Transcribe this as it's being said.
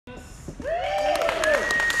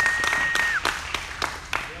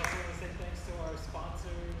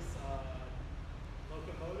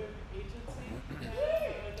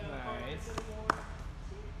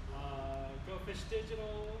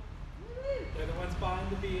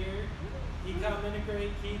beer. Ecom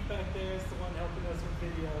Integrate, Keith back there is the one helping us with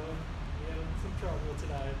video. We had some trouble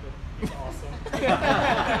tonight, but he's awesome.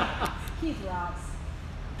 Keith rocks.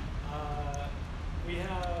 We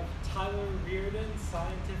have Tyler Reardon,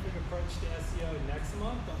 Scientific Approach to SEO next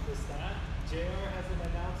month on this that. JR has an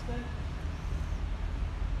announcement.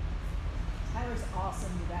 Tyler's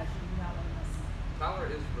awesome, you guys. You do not want to miss him.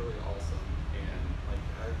 Tyler is really awesome, and like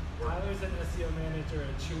Tyler's an SEO manager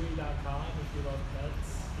at Chewy.com. If you love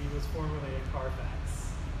pets, he was formerly at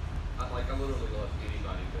Carfax. I literally love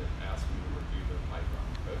anybody that asks me to review their Python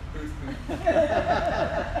code.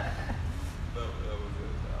 that was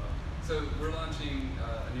it. So we're launching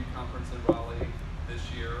a new conference in Raleigh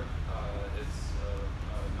this year. It's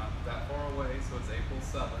not that far away, so it's April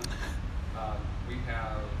 7th. We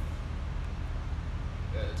have.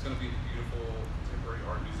 It's going to be a beautiful contemporary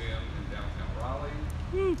art museum in downtown Raleigh.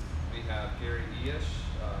 We have Gary Eish,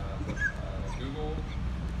 Google,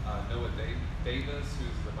 Noah Davis,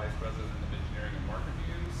 who's the Vice President of Engineering and Market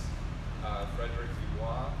Views, Frederick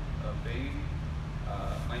Dubois of Bain,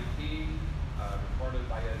 Mike King, Ricardo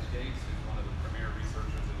Baez-Gates, who's one of the premier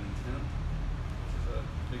researchers in intent, which is a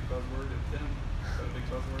big buzzword, intent. Is that a big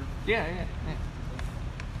buzzword? Yeah.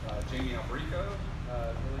 Jamie Albrico,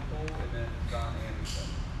 really cool, and then Don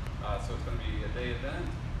Anderson. So it's going to be a day event.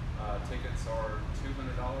 Tickets are $200,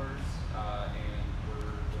 and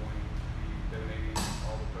we're going to be donating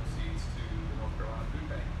all the proceeds to the North Carolina Food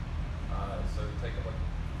Bank. So take a look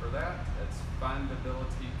for that. It's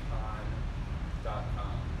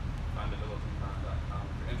findabilitycon.com. Findabilitycon.com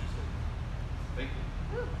if you're interested. Thank you.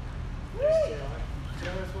 Thanks, JR.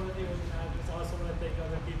 JR is one of the organizers. I also want to thank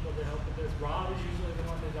other people that help with this. Rob is usually the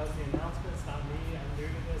one that does the announcements, not me. I'm new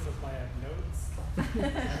to this. That's why I have notes. I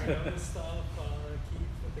know this stuff. Keith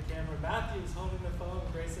with the camera. Matthew's holding the phone.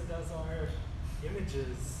 Grayson does our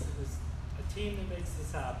images. There's a team that makes this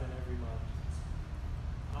happen every month.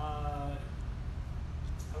 I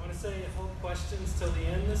want to say hold questions till the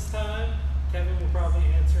end this time. Kevin will probably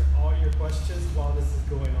answer all your questions while this is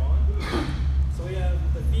going on. So we have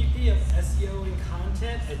the VP of SEO and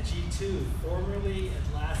Content at G2, formerly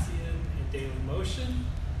Atlassian and Dailymotion.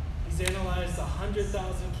 He's analyzed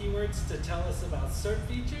 100,000 keywords to tell us about SERP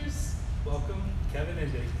features. Welcome, Kevin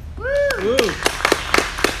Indig. Woo!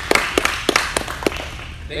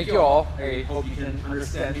 Thank you all. I hope you can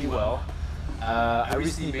understand me well. I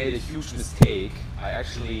recently made a huge mistake. I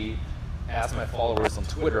actually asked my followers on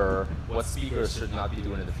Twitter what speakers should not be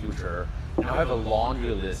doing in the future. And I have a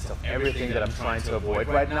laundry list of everything that I'm trying to avoid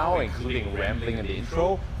right now, including rambling in the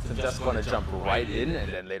intro. So I'm just going to jump right in,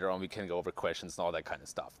 and then later on we can go over questions and all that kind of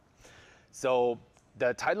stuff. So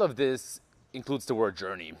the title of this includes the word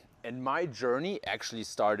journey. And my journey actually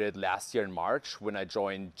started last year in March when I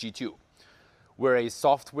joined G2. We're a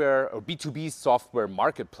software or B2B software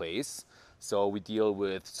marketplace. So we deal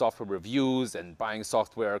with software reviews and buying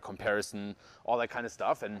software, comparison, all that kind of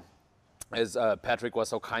stuff. And as Patrick was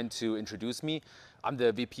so kind to introduce me, I'm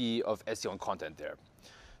the VP of SEO and Content there.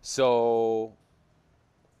 So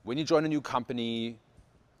when you join a new company,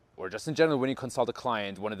 or just in general when you consult a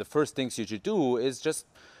client, one of the first things you should do is just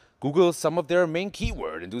Google some of their main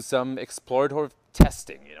keyword and do some exploratory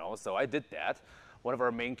testing, So I did that. One of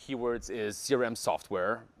our main keywords is CRM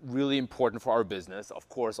software, really important for our business, of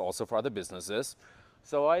course also for other businesses.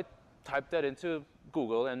 So I typed that into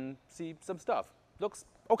Google and see some stuff. Looks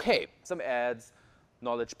okay, some ads,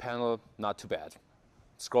 knowledge panel, not too bad.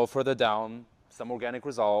 Scroll further down, some organic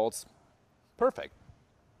results, perfect.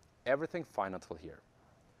 Everything fine until here.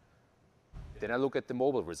 Then I look at the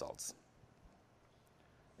mobile results.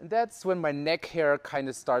 And that's when my neck hair kind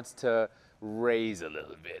of starts to raise a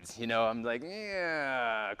little bit. I'm like,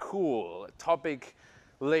 yeah, cool. Topic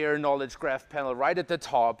layer knowledge graph panel right at the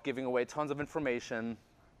top, giving away tons of information.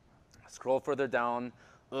 Scroll further down.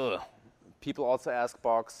 People also ask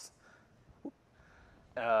box.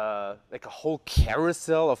 Like a whole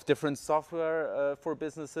carousel of different software for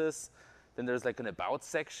businesses. Then there's like an about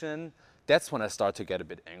section. That's when I start to get a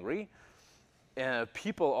bit angry.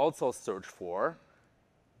 People also search for.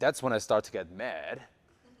 That's when I start to get mad.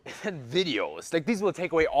 And videos, like these will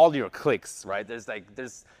take away all your clicks, right?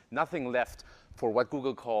 There's nothing left for what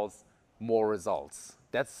Google calls more results.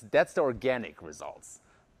 That's the organic results.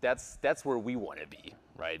 That's where we want to be,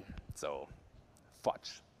 right? So,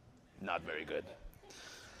 fudge, not very good.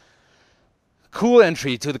 Cool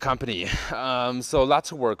entry to the company. So lots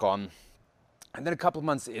to work on. And then a couple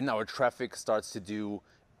months in, our traffic starts to do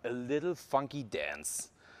a little funky dance.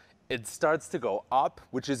 It starts to go up,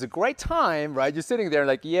 which is a great time, right? You're sitting there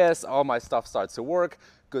like, yes, all my stuff starts to work,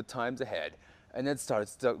 good times ahead. And it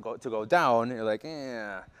starts to go down, and you're like,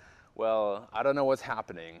 Well, I don't know what's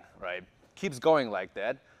happening, right? Keeps going like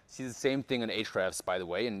that. See the same thing in Ahrefs, by the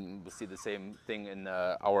way, and we'll see the same thing in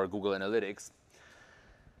our Google Analytics.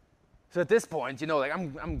 So at this point, you know, like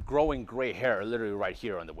I'm growing gray hair literally right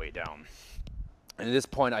here on the way down. And at this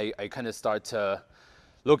point, I kind of start to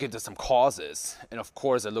look into some causes. And of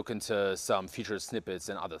course, I look into some feature snippets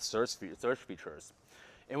and other search features.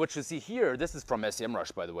 And what you see here, this is from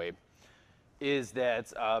SEMrush, by the way, is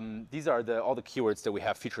that these are all the keywords that we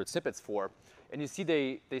have featured snippets for. And you see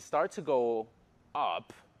they start to go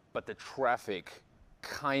up, but the traffic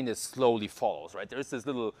kind of slowly follows, right? There's this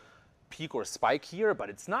little peak or spike here, but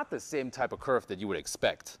it's not the same type of curve that you would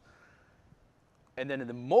expect. And then in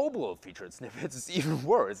the mobile featured snippets, it's even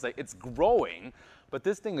worse. Like it's growing, but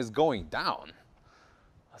this thing is going down.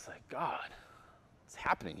 I was like, God, what's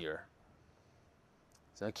happening here?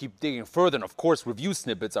 So I keep digging further, and of course, review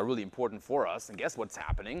snippets are really important for us. And guess what's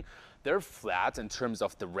happening? They're flat in terms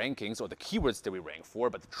of the rankings or the keywords that we rank for,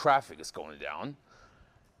 but the traffic is going down.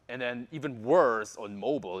 And then even worse on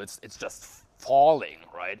mobile, it's just falling,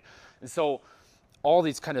 right? And so all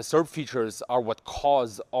these kind of SERP features are what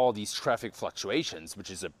cause all these traffic fluctuations,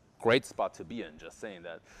 which is a great spot to be in, just saying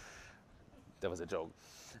that. That was a joke.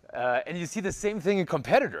 And you see the same thing in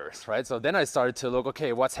competitors, right? So then I started to look,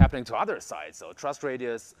 okay, what's happening to other sites? So Trust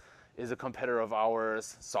Radius is a competitor of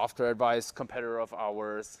ours, Software Advice, competitor of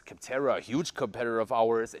ours, Capterra, a huge competitor of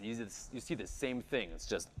ours, and you see the same thing. It's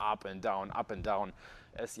just up and down, up and down.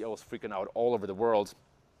 SEO is freaking out all over the world.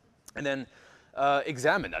 And then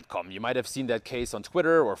Examine.com, you might have seen that case on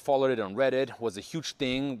Twitter or followed it on Reddit, was a huge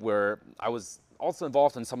thing where I was also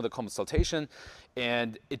involved in some of the consultation,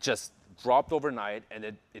 and it just dropped overnight, and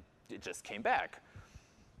it just came back.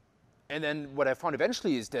 And then what I found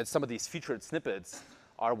eventually is that some of these featured snippets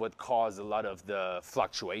are what cause a lot of the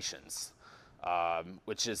fluctuations,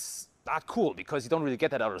 which is not cool because you don't really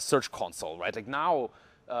get that out of Search Console, right? Like now,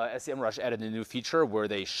 SEMrush added a new feature where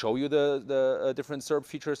they show you the different SERP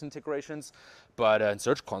features integrations, but in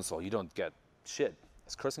Search Console, you don't get shit.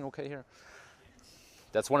 Is cursing okay here?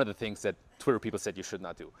 That's one of the things that Twitter people said you should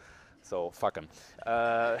not do. So fuck them.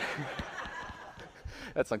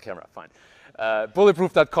 That's on camera, fine.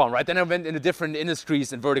 Bulletproof.com, right? Then I went into different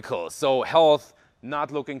industries and verticals. So health,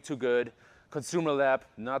 not looking too good. Consumer lab,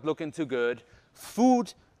 not looking too good.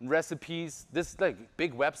 Food, recipes, this like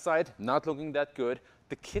big website, not looking that good.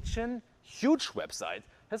 The kitchen, huge website,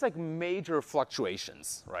 has like major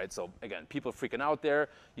fluctuations, right? So again, people freaking out there.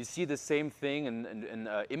 You see the same thing in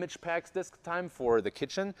image packs this time for the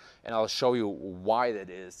kitchen, and I'll show you why that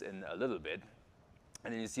is in a little bit.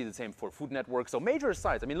 And then you see the same for Food Network. So major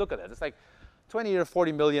sites, I mean, look at that. It's like 20 or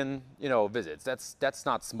 40 million, visits. That's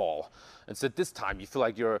not small. And so at this time, you feel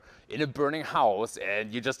like you're in a burning house,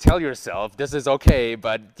 and you just tell yourself, this is okay,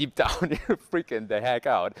 but deep down, you're freaking the heck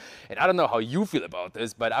out. And I don't know how you feel about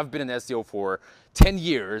this, but I've been in SEO for 10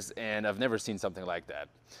 years, and I've never seen something like that.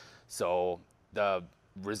 So the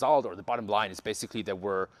result, or the bottom line, is basically that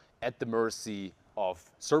we're at the mercy of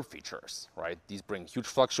SERP features, right? These bring huge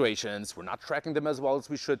fluctuations. We're not tracking them as well as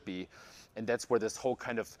we should be. And that's where this whole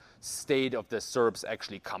kind of state of the SERPs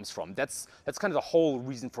actually comes from. That's kind of the whole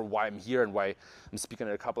reason for why I'm here and why I'm speaking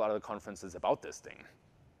at a couple other conferences about this thing.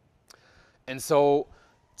 And so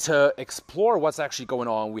to explore what's actually going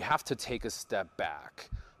on, we have to take a step back,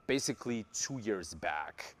 basically 2 years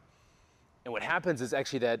back. And what happens is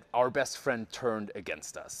actually that our best friend turned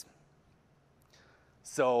against us.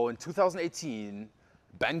 So in 2018,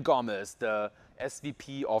 Ben Gomez, the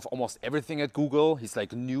SVP of almost everything at Google, he's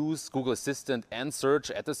like news, Google Assistant, and search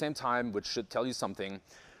at the same time, which should tell you something.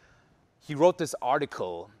 He wrote this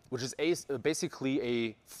article, which is basically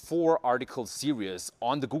a 4-article series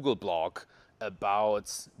on the Google blog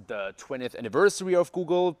about the 20th anniversary of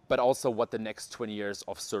Google, but also what the next 20 years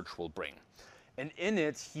of search will bring. And in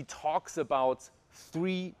it, he talks about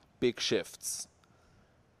 3 big shifts.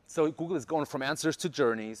 So Google is going from answers to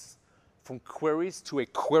journeys, from queries to a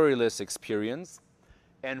queryless experience,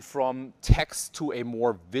 and from text to a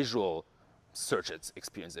more visual search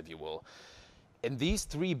experience, if you will. And these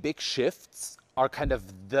 3 big shifts are kind of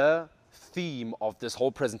the theme of this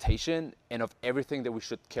whole presentation and of everything that we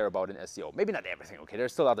should care about in SEO. Maybe not everything, okay,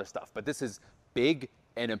 there's still other stuff, but this is big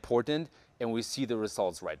and important, and we see the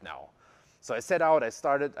results right now. So I set out,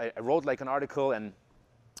 I wrote like an article, and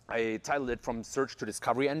I titled it From Search to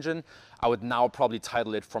Discovery Engine. I would now probably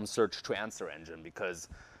title it From Search to Answer Engine because,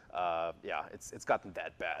 yeah, it's gotten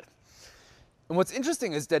that bad. And what's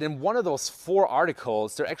interesting is that in one of those 4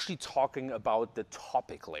 articles, they're actually talking about the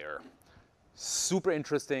topic layer. Super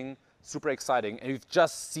interesting, super exciting, and we've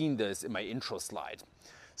just seen this in my intro slide.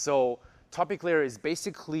 So topic layer is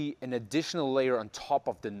basically an additional layer on top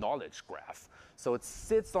of the knowledge graph. So it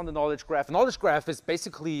sits on the knowledge graph. Knowledge graph is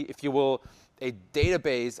basically, if you will, a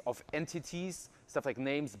database of entities, stuff like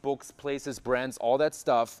names, books, places, brands, all that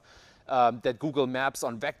stuff that Google maps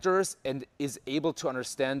on vectors and is able to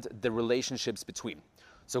understand the relationships between.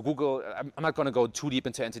 So Google, I'm not going to go too deep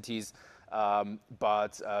into entities,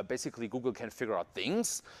 but basically Google can figure out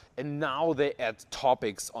things, and now they add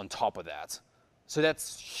topics on top of that. So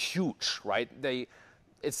that's huge, right?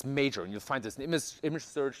 It's major, and you'll find this in image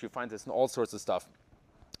search, you find this in all sorts of stuff.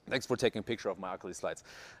 Thanks for taking a picture of my ugly slides.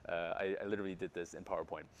 I literally did this in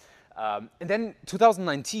PowerPoint. And then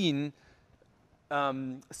 2019,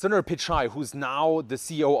 Sundar Pichai, who's now the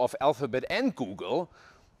CEO of Alphabet and Google,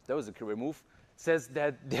 that was a career move, says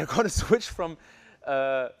that they're going to switch from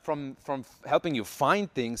helping you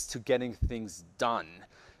find things to getting things done.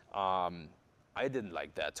 I didn't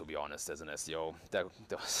like that, to be honest, as an SEO. That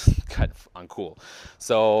was kind of uncool.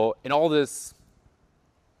 So in all this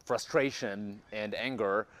frustration and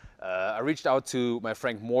anger, I reached out to my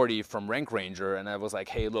friend Morty from Rank Ranger, and I was like,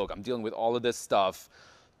 hey, look, I'm dealing with all of this stuff.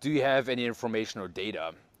 Do you have any information or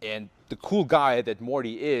data? And the cool guy that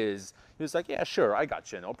Morty is, he was like, yeah, sure, I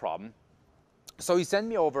got you, no problem. So he sent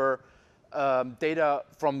me over data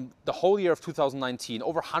from the whole year of 2019,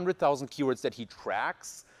 over 100,000 keywords that he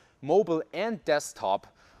tracks, mobile and desktop,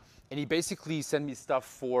 and he basically sent me stuff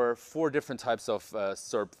for 4 different types of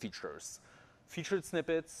SERP features. Featured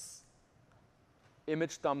snippets,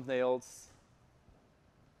 image thumbnails,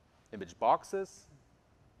 image boxes,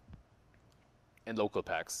 and local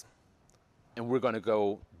packs. And we're going to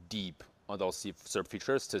go deep on those SERP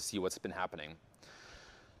features to see what's been happening.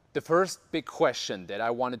 The first big question that I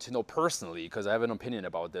wanted to know personally, because I have an opinion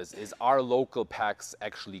about this, is are local packs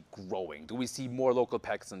actually growing? Do we see more local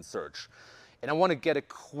packs in search? And I want to get a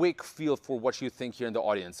quick feel for what you think here in the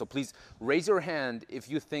audience. So please raise your hand if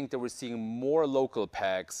you think that we're seeing more local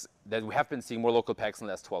packs, that we have been seeing more local packs in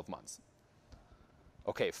the last 12 months.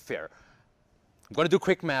 Okay, fair. I'm going to do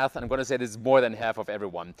quick math, and I'm going to say this is more than half of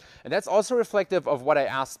everyone. And that's also reflective of what I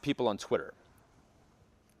asked people on Twitter.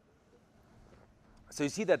 So you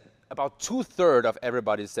see that about 2/3 of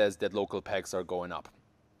everybody says that local packs are going up.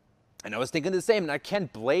 And I was thinking the same, and I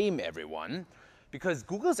can't blame everyone, because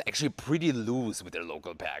Google's actually pretty loose with their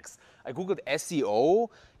local packs. I Googled SEO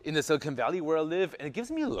in the Silicon Valley where I live, and it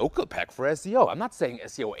gives me a local pack for SEO. I'm not saying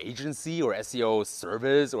SEO agency or SEO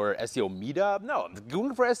service or SEO meetup. No, I'm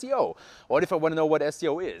Googling for SEO. What if I want to know what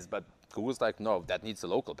SEO is? But Google's like, no, that needs a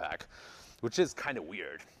local pack, which is kind of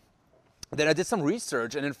weird. Then I did some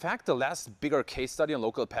research, and in fact, the last bigger case study on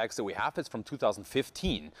local packs that we have is from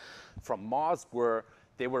 2015, from Moz, where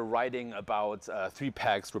they were writing about 3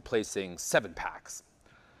 packs replacing 7 packs.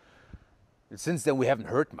 And since then, we haven't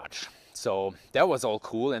heard much. So that was all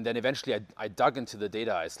cool, and then eventually I dug into the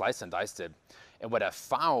data, I sliced and diced it, and what I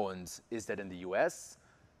found is that in the US,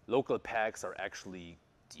 local packs are actually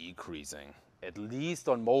decreasing, at least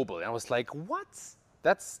on mobile. And I was like, what?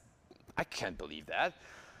 I can't believe that.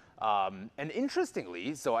 And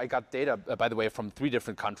interestingly, so I got data, by the way, from 3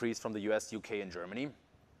 different countries, from the US, UK, and Germany.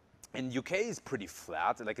 And UK is pretty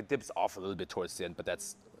flat, like it dips off a little bit towards the end, but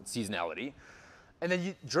that's seasonality. And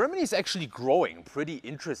then Germany is actually growing pretty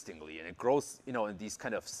interestingly, and it grows, in these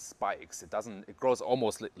kind of spikes. It grows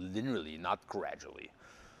almost linearly, not gradually.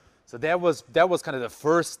 So that was kind of the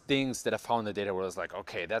first things that I found in the data where I was like,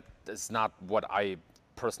 okay, that is not what I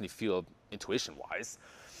personally feel intuition-wise.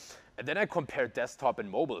 And then I compared desktop and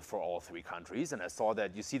mobile for all 3 countries, and I saw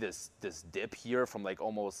that you see this dip here from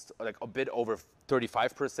almost a bit over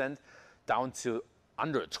 35% down to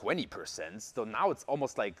under 20%. So now it's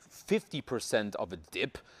almost like 50% of a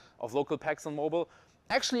dip of local packs on mobile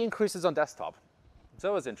actually increases on desktop. So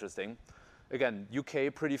that was interesting. Again,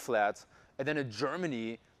 UK pretty flat, and then in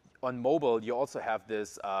Germany on mobile you also have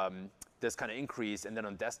this kind of increase, and then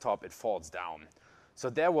on desktop it falls down. So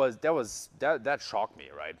that shocked me,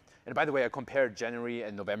 right? And by the way, I compared January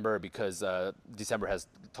and November because December has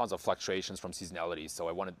tons of fluctuations from seasonality. So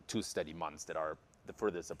I wanted 2 steady months that are the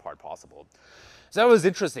furthest apart possible. So that was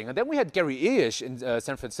interesting. And then we had Gary Ish in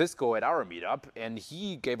San Francisco at our meetup, and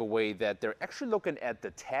he gave away that they're actually looking at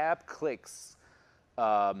the tab clicks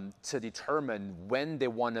to determine when they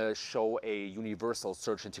want to show a universal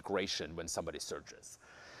search integration when somebody searches.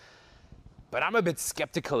 But I'm a bit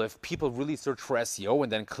skeptical if people really search for SEO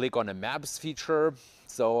and then click on a maps feature.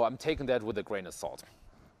 So I'm taking that with a grain of salt.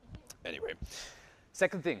 Anyway,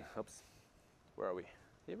 second thing. Oops, where are we?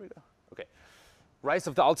 Here we go. Okay. Rise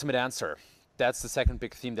of the ultimate answer. That's the second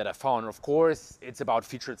big theme that I found. Of course, it's about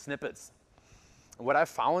featured snippets. What I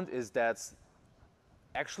found is that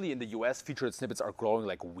actually in the US, featured snippets are growing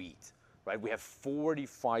like wheat. right? We have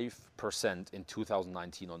 45% in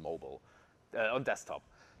 2019 on mobile, on desktop.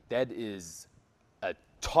 That is a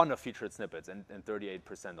ton of featured snippets and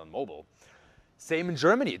 38% on mobile. Same in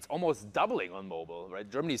Germany, it's almost doubling on mobile, right?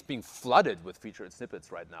 Germany is being flooded with featured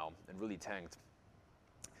snippets right now and really tanked.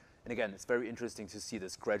 And again, it's very interesting to see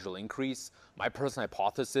this gradual increase. My personal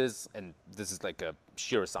hypothesis, and this is like a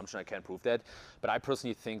sheer assumption, I can't prove that, but I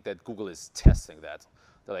personally think that Google is testing that.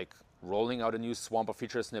 They're like rolling out a new swamp of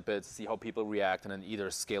feature snippets, see how people react, and then either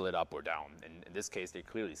scale it up or down. And in this case, they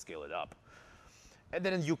clearly scale it up. And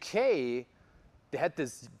then in UK, they had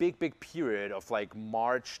this big period of like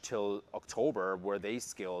March till October where they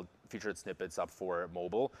scaled featured snippets up for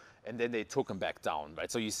mobile, and then they took them back down,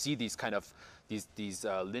 right? So you see these kind of these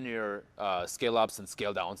linear scale ups and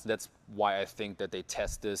scale downs, and that's why I think that they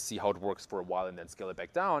test this, see how it works for a while, and then scale it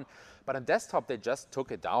back down. But on desktop, they just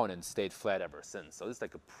took it down and stayed flat ever since. So it's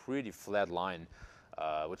like a pretty flat line,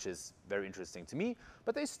 which is very interesting to me.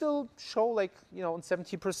 But they still show, like, you know, in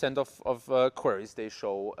 70% of queries, they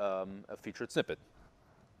show a featured snippet.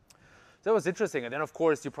 So that was interesting. And then, of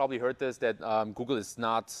course, you probably heard this, that Google is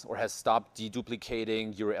not or has stopped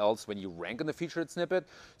deduplicating URLs when you rank on the featured snippet.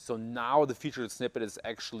 So now the featured snippet is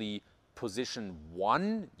actually position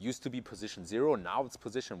 1. Used to be position 0. Now it's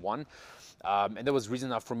position 1. And that was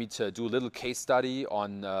reason enough for me to do a little case study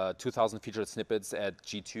on 2,000 featured snippets at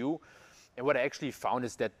G2. And what I actually found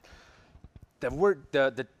is that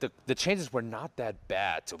the changes were not that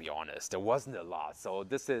bad, to be honest. There wasn't a lot. So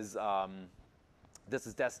this is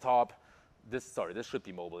desktop. This should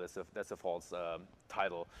be mobile. That's a false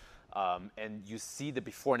title. And you see the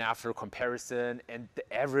before and after comparison, and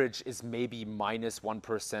the average is maybe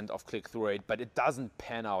 -1% of click-through rate, but it doesn't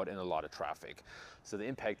pan out in a lot of traffic. So the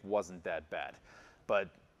impact wasn't that bad. But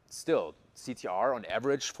still, CTR on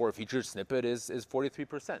average for a featured snippet is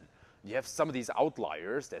 43%. You have some of these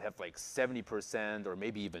outliers that have like 70% or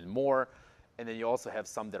maybe even more, and then you also have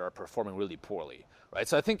some that are performing really poorly, right?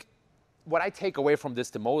 So I think what I take away from this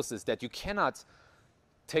the most is that you cannot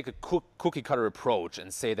take a cookie cutter approach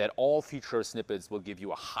and say that all feature snippets will give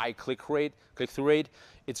you a high click-through rate.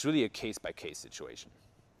 It's really a case-by-case situation.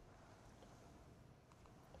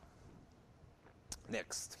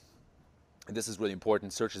 Next, and this is really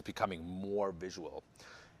important, search is becoming more visual.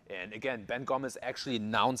 And again, Ben Gomez actually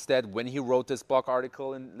announced that when he wrote this blog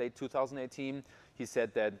article in late 2018. He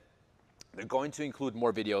said that they're going to include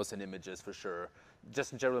more videos and images for sure,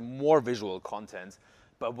 just in general, more visual content.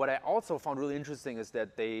 But what I also found really interesting is that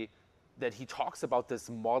he talks about this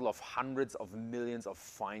model of hundreds of millions of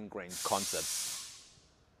fine-grained concepts.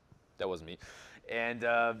 That was me. And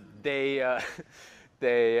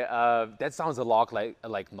that sounds a lot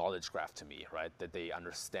like knowledge graph to me, right? That they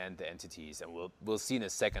understand the entities, and we'll see in a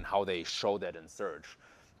second how they show that in search.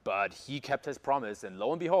 But he kept his promise, and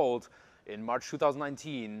lo and behold, in March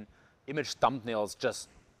 2019, image thumbnails just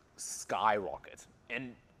skyrocket.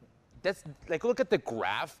 And that's like, look at the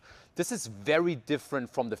graph. This is very different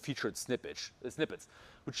from the featured snippets,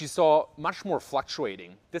 which you saw much more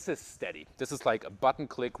fluctuating. This is steady. This is like a button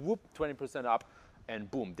click, whoop, 20% up, and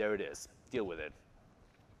boom, there it is. Deal with it.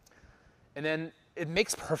 And then it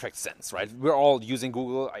makes perfect sense, right? We're all using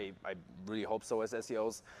Google. I really hope so as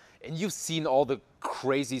SEOs. And you've seen all the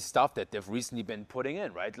crazy stuff that they've recently been putting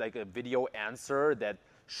in, right? Like a video answer that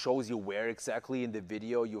shows you where exactly in the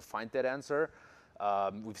video you find that answer.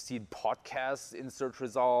 We've seen podcasts in search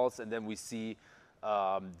results, and then we see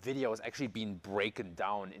videos actually being broken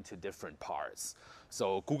down into different parts.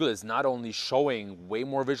 So Google is not only showing way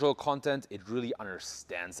more visual content, it really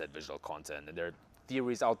understands that visual content. And there are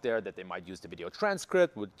theories out there that they might use the video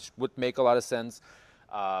transcript, which would make a lot of sense.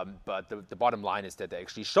 But the bottom line is that they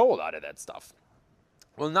actually show a lot of that stuff.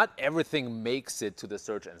 Well, not everything makes it to the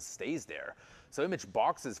search and stays there. So image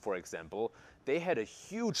boxes, for example, they had a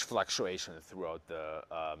huge fluctuation throughout the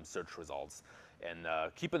search results. And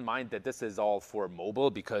keep in mind that this is all for mobile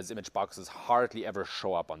because image boxes hardly ever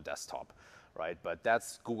show up on desktop, right? But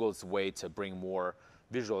that's Google's way to bring more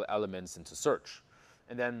visual elements into search.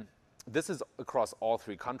 And then this is across all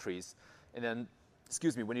 3 countries. And then,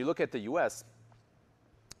 excuse me, when you look at the US,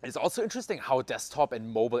 it's also interesting how desktop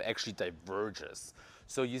and mobile actually diverges.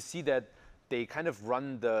 So you see that they kind of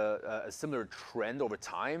run a similar trend over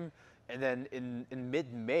time. And then in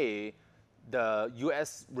mid-May, the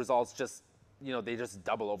US results just, they just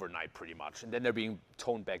double overnight pretty much. And then they're being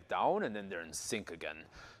toned back down, and then they're in sync again.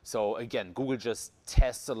 So again, Google just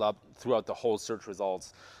tests a lot throughout the whole search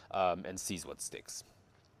results and sees what sticks.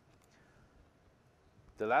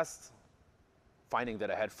 The last finding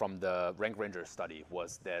that I had from the Rank Ranger study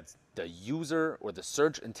was that the user or the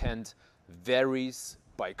search intent varies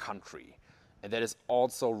by country. And that is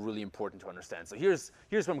also really important to understand. So here's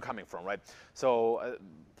where I'm coming from, right? So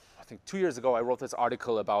I think 2 years ago, I wrote this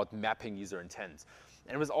article about mapping user intent.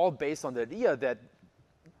 And it was all based on the idea that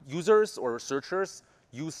users or searchers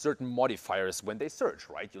use certain modifiers when they search,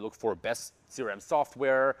 right? You look for best CRM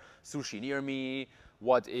software, sushi near me,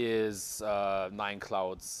 what is Nine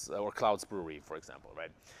Clouds or Clouds Brewery, for example,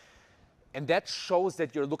 right? And that shows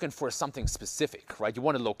that you're looking for something specific, right? You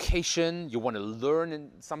want a location, you want to learn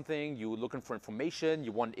something, you're looking for information,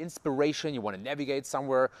 you want inspiration, you want to navigate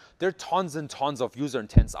somewhere. There are tons and tons of user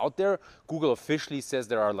intents out there. Google officially says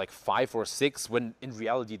there are like 5 or 6, when in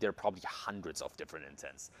reality there are probably hundreds of different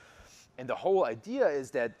intents. And the whole idea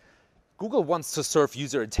is that Google wants to serve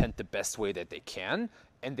user intent the best way that they can,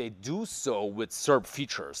 and they do so with SERP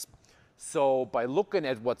features. So by looking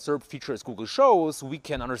at what SERP features Google shows, we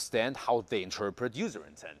can understand how they interpret user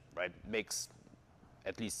intent, right? Makes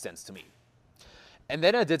at least sense to me. And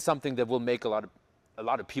then I did something that will make a lot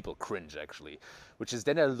of people cringe, actually, which is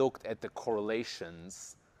then I looked at the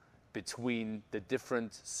correlations between the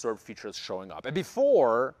different SERP features showing up. And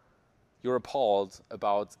before you're appalled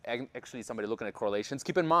about actually somebody looking at correlations,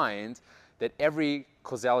 keep in mind that every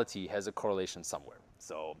causality has a correlation somewhere.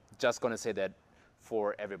 So just going to say that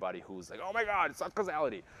for everybody who's like, oh my God, it's not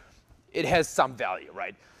causality. It has some value,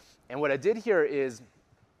 right? And what I did here is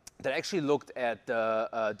that I actually looked at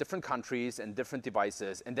different countries and different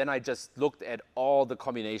devices, and then I just looked at all the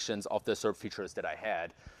combinations of the SERP features that I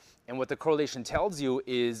had. And what the correlation tells you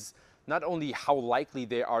is not only how likely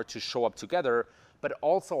they are to show up together, but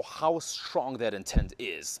also how strong that intent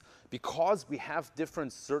is. Because we have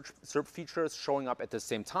different SERP features showing up at the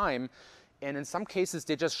same time, and in some cases,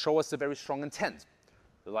 they just show us a very strong intent,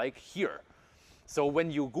 like here. So when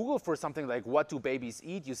you Google for something like what do babies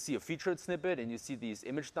eat, you see a featured snippet and you see these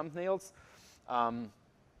image thumbnails.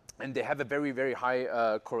 And they have a very, very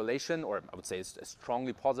high correlation, or I would say it's a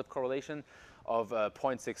strongly positive correlation of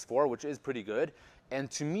 0.64, which is pretty good. And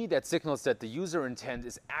to me, that signals that the user intent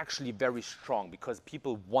is actually very strong because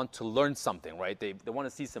people want to learn something, right? They want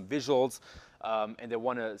to see some visuals, and they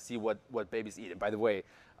want to see what babies eat. And by the way,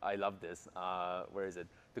 I love this. Where is it?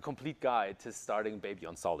 The complete guide to starting baby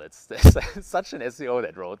on solids. There's such an SEO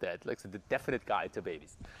that wrote that, like the definite guide to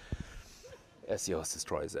babies. SEO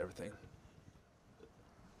destroys everything.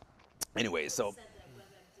 Anyway, so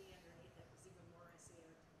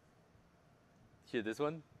here, this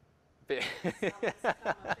one. Oh,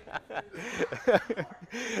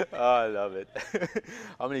 I love it.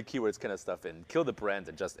 How many keywords can I stuff in? Kill the brand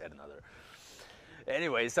and just add another.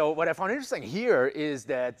 Anyway, so what I found interesting here is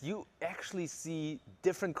that you actually see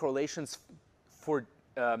different correlations for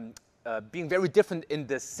being very different in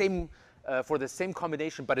the same for the same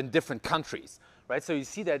combination, but in different countries, right? So you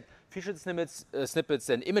see that featured snippets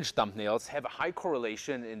and image thumbnails have a high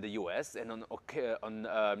correlation in the US and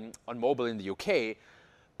on mobile in the UK,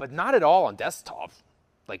 but not at all on desktop.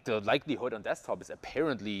 Like the likelihood on desktop is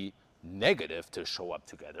apparently negative to show up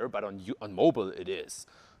together, but on mobile it is.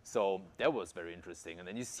 So that was very interesting. And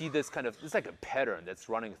then you see this kind of, it's like a pattern that's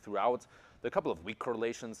running throughout. There are a couple of weak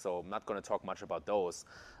correlations, so I'm not going to talk much about those.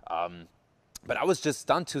 But I was just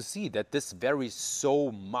stunned to see that this varies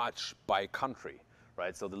so much by country,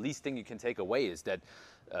 right? So the least thing you can take away is that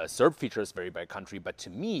SERP features vary by country, but to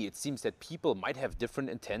me, it seems that people might have different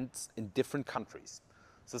intents in different countries.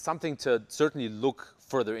 So something to certainly look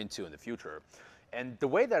further into in the future. And the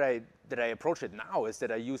way that I approach it now is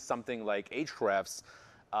that I use something like Ahrefs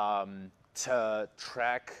to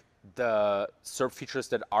track the SERP features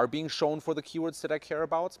that are being shown for the keywords that I care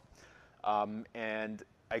about. And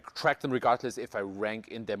I track them regardless if I rank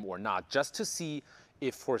in them or not, just to see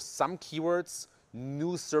if for some keywords,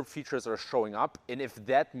 new SERP features are showing up and if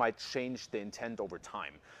that might change the intent over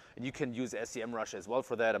time. And you can use SEMrush as well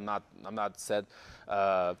for that. I'm not set.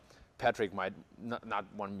 Patrick might not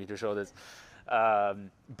want me to show this.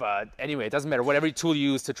 But anyway, it doesn't matter. Whatever tool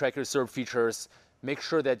you use to track your SERP features, make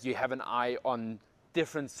sure that you have an eye on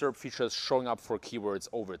different SERP features showing up for keywords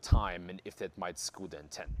over time and if that might skew the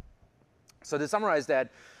intent. So to summarize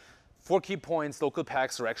that, 4 key points, local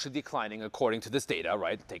packs are actually declining according to this data,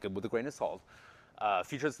 right? Take it with a grain of salt.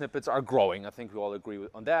 Featured snippets are growing. I think we all agree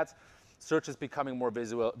on that. Search is becoming more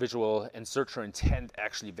visual, and searcher intent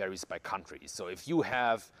actually varies by country. So if you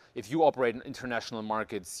operate in international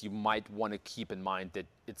markets, you might want to keep in mind that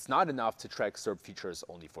it's not enough to track SERP features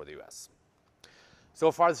only for the US. So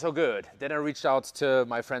far, so good. Then I reached out to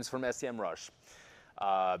my friends from SEMrush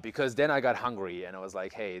because then I got hungry and I was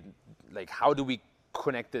like, hey, like how do we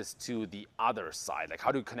connect this to the other side? Like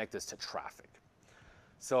how do we connect this to traffic?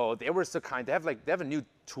 So they were so kind. They have a new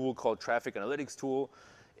tool called Traffic Analytics tool.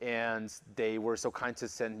 and they were so kind to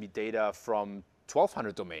send me data from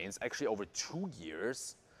 1,200 domains, actually over 2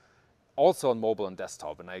 years, also on mobile and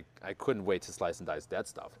desktop, and I couldn't wait to slice and dice that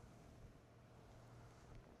stuff.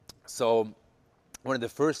 So one of the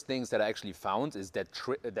first things that I actually found is that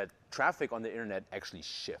that traffic on the internet actually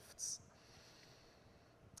shifts.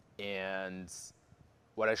 And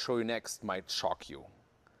what I show you next might shock you.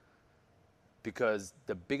 Because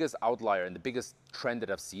the biggest outlier and the biggest trend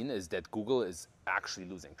that I've seen is that Google is actually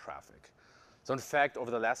losing traffic. So in fact,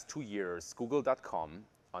 over the last 2 years, Google.com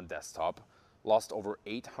on desktop lost over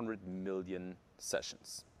 800 million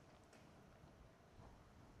sessions.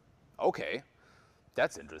 Okay,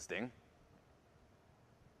 that's interesting.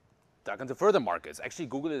 Dug into further markets. Actually,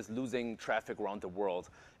 Google is losing traffic around the world,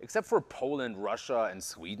 except for Poland, Russia, and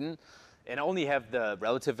Sweden. And I only have the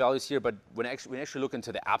relative values here, but when you actually look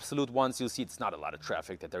into the absolute ones, you'll see it's not a lot of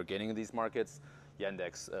traffic that they're getting in these markets.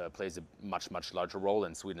 Yandex plays a much larger role,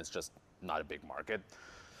 and Sweden is just not a big market.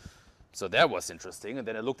 So that was interesting. And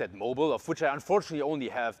then I looked at mobile, of which I unfortunately only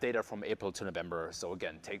have data from April to November. So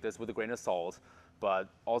again, take this with a grain of salt. But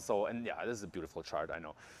also, and yeah, this is a beautiful chart, I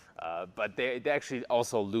know. But they actually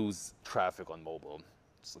also lose traffic on mobile.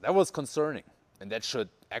 So that was concerning. And that should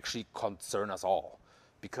actually concern us all.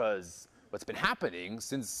 Because what's been happening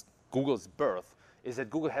since Google's birth is that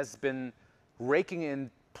Google has been raking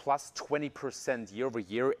in plus 20% year over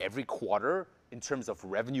year every quarter in terms of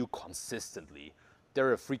revenue consistently.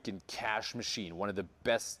 They're a freaking cash machine, one of the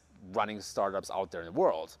best running startups out there in the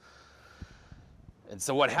world. And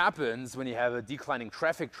so what happens when you have a declining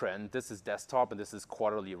traffic trend, this is desktop and this is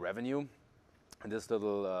quarterly revenue. And this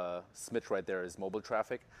little smidge right there is mobile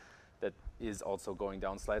traffic that is also going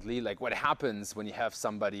down slightly. Like what happens when you have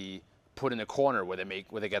somebody put in a corner where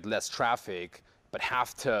they get less traffic but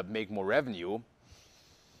have to make more revenue,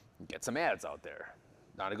 get some ads out there.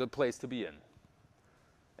 Not a good place to be in.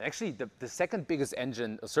 And actually, the second biggest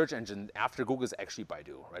engine, search engine after Google is actually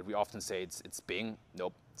Baidu, right? We often say it's Bing.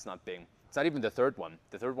 Nope, it's not Bing. It's not even the third one.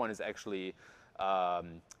 The third one is actually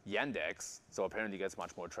Yandex, so apparently gets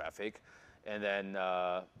much more traffic. And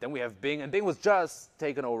then we have Bing, and Bing was just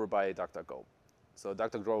taken over by DuckDuckGo. So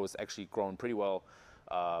DuckDuckGo is actually grown pretty well.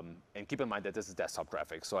 And keep in mind that this is desktop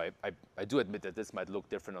traffic, so I do admit that this might look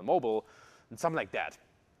different on mobile, and something like that.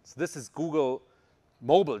 So this is Google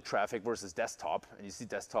mobile traffic versus desktop, and you see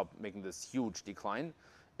desktop making this huge decline,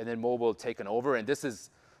 and then mobile taken over. And this is,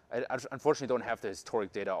 I unfortunately don't have the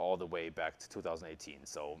historic data all the way back to 2018,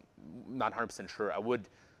 so I'm not 100% sure. I would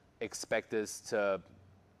expect this to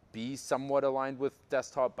be somewhat aligned with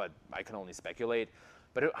desktop, but I can only speculate.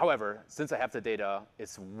 But however, since I have the data,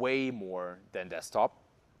 it's way more than desktop.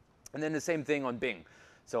 And then the same thing on Bing.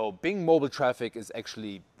 So Bing mobile traffic is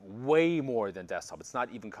actually way more than desktop. It's not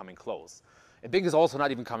even coming close. And Bing is also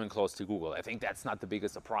not even coming close to Google. I think that's not the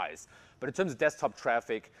biggest surprise. But in terms of desktop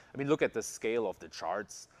traffic, I mean, look at the scale of the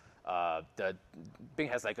charts. Bing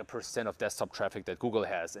has like 1% of desktop traffic that Google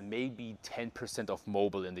has, and maybe 10% of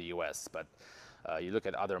mobile in the US. But you look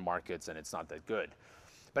at other markets, and it's not that good.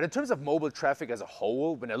 But in terms of mobile traffic as a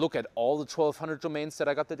whole, when I look at all the 1,200 domains that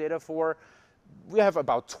I got the data for, we have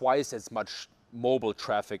about twice as much mobile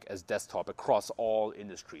traffic as desktop across all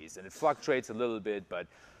industries. And it fluctuates a little bit, but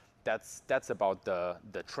that's about the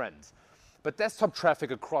trend. But desktop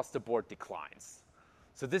traffic across the board declines.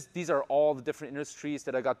 So these are all the different industries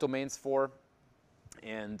that I got domains for.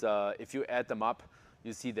 And if you add them up,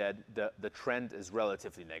 you see that the trend is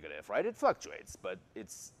relatively negative, right? It fluctuates, but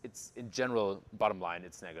it's in general, bottom line,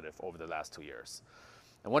 it's negative over the last 2 years.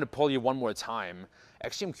 I want to poll you one more time.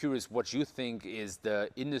 Actually, I'm curious what you think is the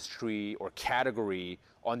industry or category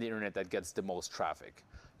on the internet that gets the most traffic.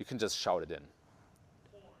 You can just shout it in.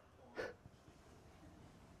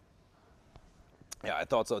 Yeah, I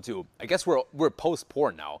thought so too. I guess we're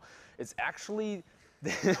post-porn now. It's actually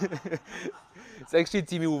it's actually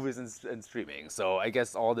TV movies and streaming. So I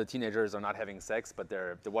guess all the teenagers are not having sex, but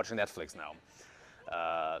they're watching Netflix now.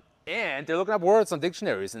 And they're looking up words on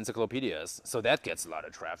dictionaries and encyclopedias. So that gets a lot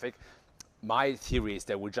of traffic. My theory is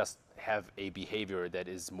that we just have a behavior that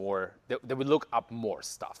is more, that we look up more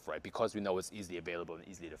stuff, right? Because we know it's easily available and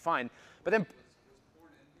easily to find. But then,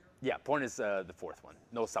 yeah, porn is the fourth one.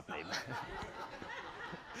 No subname.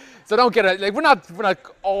 So don't get it. Like we're not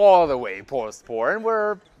all the way post-porn. We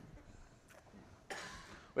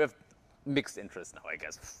have mixed interests now, I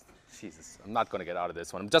guess. Jesus, I'm not going to get out of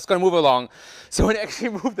this one. I'm just going to move along. So when I actually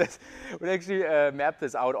map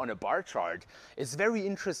this out on a bar chart, it's very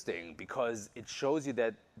interesting because it shows you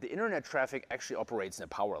that the internet traffic actually operates in a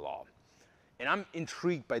power law. And I'm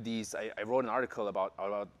intrigued by these. I wrote an article about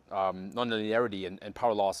nonlinearity and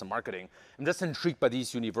power loss in marketing. I'm just intrigued by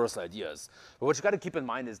these universal ideas. But what you got to keep in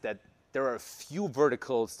mind is that there are a few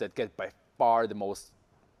verticals that get by far the most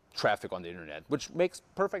traffic on the internet, which makes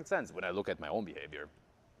perfect sense when I look at my own behavior.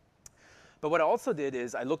 But what I also did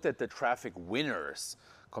is I looked at the traffic winners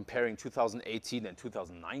comparing 2018 and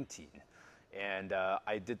 2019. And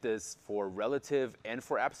I did this for relative and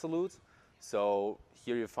for absolute. So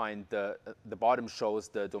here you find the bottom shows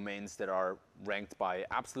the domains that are ranked by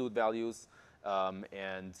absolute values,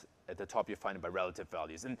 and at the top you find it by relative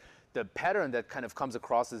values. And the pattern that kind of comes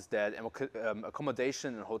across is that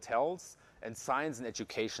accommodation and hotels and science and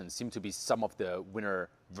education seem to be some of the winner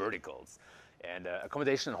verticals. And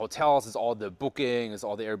accommodation and hotels is all the Booking, is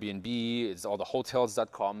all the Airbnb, is all the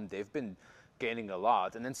hotels.com. They've been gaining a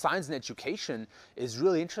lot. And then science and education is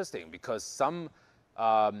really interesting because some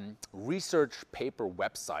research paper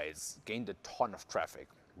websites gained a ton of traffic.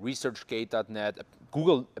 ResearchGate.net,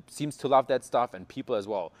 Google seems to love that stuff, and people as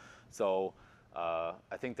well. So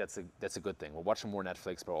I think that's a good thing. We're watching more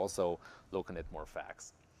Netflix, but also looking at more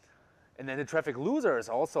facts. And then the traffic losers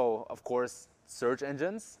also, of course, search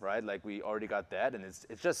engines, right? Like we already got that, and it's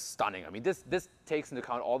just stunning. I mean, this takes into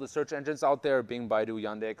account all the search engines out there: Bing, Baidu,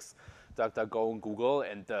 Yandex, DuckDuckGo, and Google,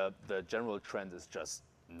 and the general trend is just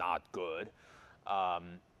not good.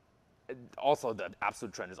 Also, the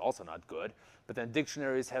absolute trend is also not good. But then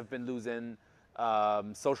dictionaries have been losing,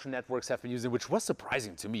 social networks have been using, which was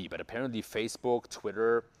surprising to me. But apparently Facebook,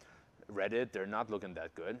 Twitter, Reddit, they're not looking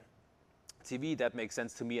that good. TV, that makes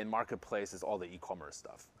sense to me, and marketplace is all the e-commerce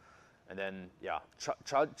stuff. And then, yeah,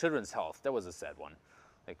 children's health, that was a sad one,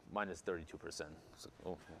 like minus 32%. So,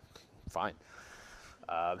 oh, fine.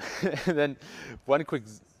 And then one quick,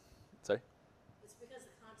 sorry? It's because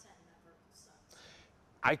the content in that vertical sucks.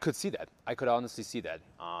 I could see that. I could honestly see that.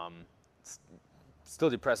 Still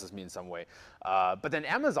depresses me in some way. But then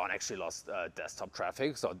Amazon actually lost desktop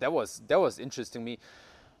traffic, so that was interesting to me.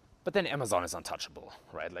 But then Amazon is untouchable,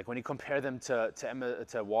 right? Like when you compare them to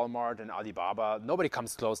Walmart and Alibaba, nobody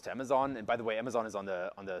comes close to Amazon. And by the way, Amazon is on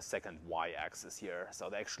the second y-axis here, so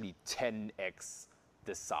they're actually 10x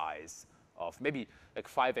the size of, maybe like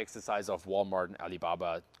 5x the size of Walmart and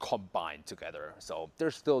Alibaba combined together. So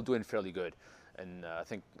they're still doing fairly good, and I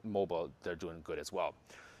think mobile they're doing good as well.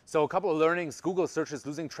 So a couple of learnings: Google search is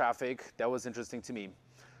losing traffic. That was interesting to me.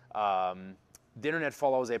 The internet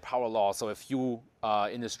follows a power law, so a few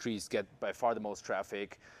industries get by far the most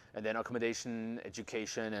traffic, and then accommodation,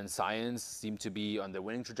 education, and science seem to be on the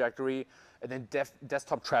winning trajectory, and then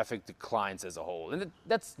desktop traffic declines as a whole. And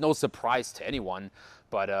that's no surprise to anyone,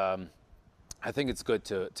 but I think it's good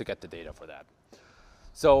to get the data for that.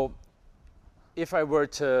 So if I were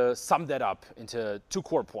to sum that up into 2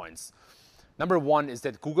 core points, number one is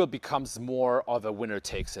that Google becomes more of a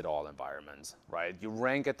winner-takes-it-all environment, right? You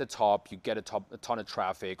rank at the top, you get a ton of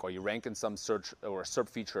traffic, or you rank in some search or SERP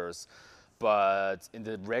features, but in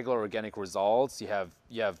the regular organic results, you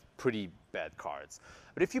have pretty bad cards.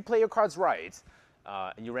 But if you play your cards right,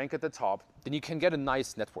 and you rank at the top, then you can get a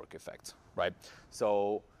nice network effect, right?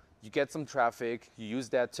 So you get some traffic, you use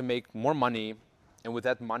that to make more money, and with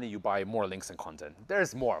that money, you buy more links and content.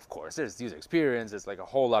 There's more, of course. There's user experience. There's like a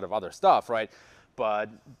whole lot of other stuff, right?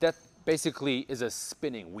 But that basically is a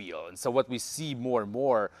spinning wheel. And so what we see more and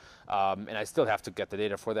more, and I still have to get the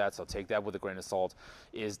data for that, so take that with a grain of salt,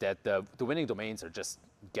 is that the winning domains are just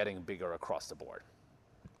getting bigger across the board.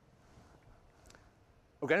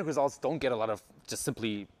 Organic results don't get a lot of just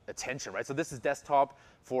simply attention, right? So this is desktop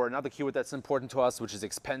for another keyword that's important to us, which is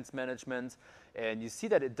expense management. And you see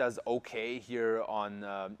that it does okay here on,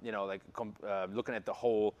 looking at the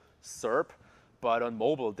whole SERP. But on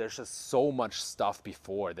mobile, there's just so much stuff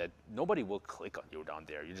before that nobody will click on you down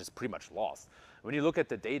there. You're just pretty much lost. When you look at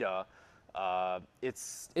the data,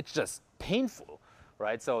 it's just painful,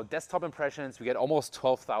 right? So desktop impressions, we get almost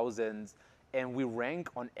 12,000, and we rank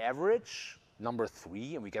on average number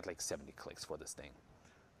 3, and we get like 70 clicks for this thing,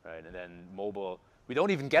 right? And then mobile, we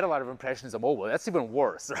don't even get a lot of impressions on mobile. That's even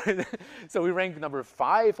worse, right? So we rank number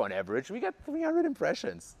 5 on average. We get 300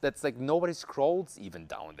 impressions. That's like nobody scrolls even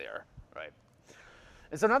down there, right?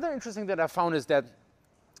 And so another interesting that I found is that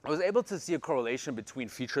I was able to see a correlation between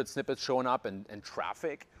featured snippets showing up and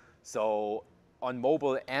traffic. So on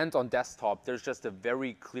mobile and on desktop, there's just a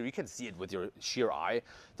very clear, you can see it with your sheer eye,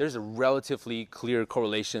 there's a relatively clear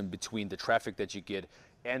correlation between the traffic that you get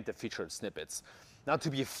and the featured snippets. Now, to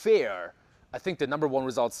be fair, I think the number 1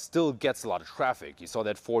 result still gets a lot of traffic. You saw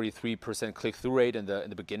that 43% click-through rate in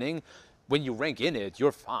the beginning. When you rank in it,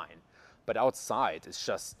 you're fine. But outside, it's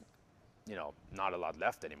just, not a lot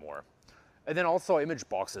left anymore. And then also image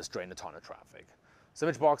boxes drain a ton of traffic. So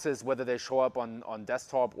image boxes, whether they show up on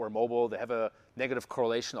desktop or mobile, they have a negative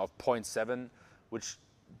correlation of 0.7, which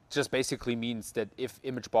just basically means that if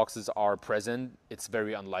image boxes are present, it's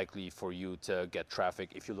very unlikely for you to get traffic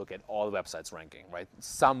if you look at all websites ranking, right?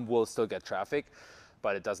 Some will still get traffic,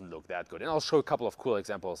 but it doesn't look that good. And I'll show a couple of cool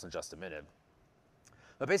examples in just a minute.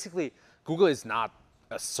 But basically, Google is not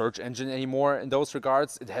a search engine anymore in those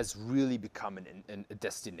regards. It has really become a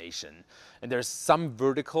destination. And there's some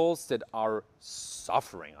verticals that are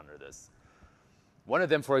suffering under this. One of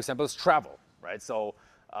them, for example, is travel, right? So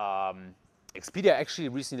Expedia actually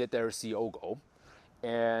recently let their CEO go,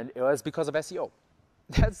 and it was because of SEO.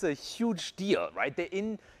 That's a huge deal, right?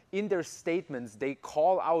 In their statements, they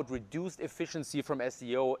call out reduced efficiency from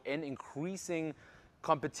SEO and increasing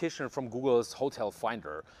competition from Google's hotel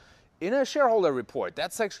finder. In a shareholder report,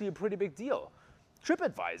 that's actually a pretty big deal.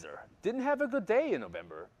 TripAdvisor didn't have a good day in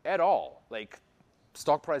November at all. Like,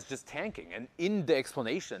 stock price just tanking. And in the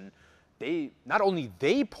explanation, not only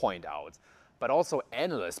they point out, but also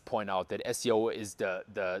analysts point out that SEO is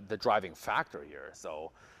the driving factor here.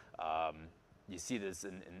 So you see this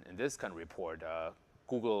in this kind of report,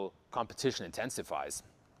 Google competition intensifies.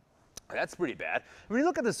 That's pretty bad. When you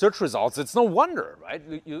look at the search results, it's no wonder, right?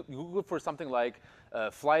 You Google for something like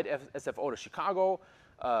flight SFO to Chicago,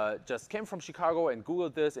 just came from Chicago and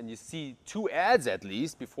Googled this, and you see 2 ads at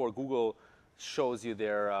least before Google shows you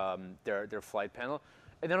their flight panel.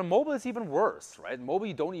 And then on mobile, it's even worse, right? Mobile,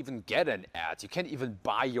 you don't even get an ad. You can't even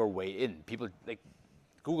buy your way in. People, like,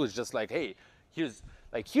 Google is just like, hey, here's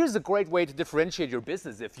a great way to differentiate your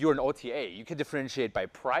business if you're an OTA. You can differentiate by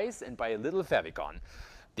price and by a little favicon.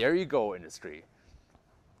 There you go, industry.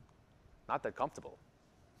 Not that comfortable.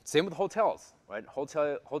 Same with hotels, right?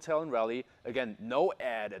 Hotel in Raleigh, again, no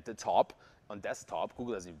ad at the top on desktop.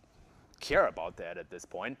 Google doesn't even care about that at this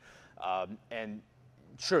point. And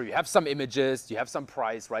sure, you have some images, you have some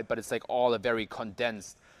price, right? But it's like all a very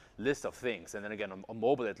condensed list of things. And then again, on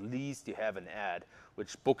mobile, at least you have an ad,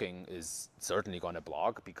 which Booking is certainly going to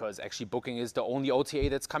block, because actually Booking is the only OTA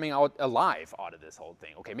that's coming out alive out of this whole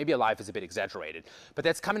thing. Okay, maybe alive is a bit exaggerated, but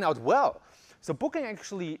that's coming out well. So Booking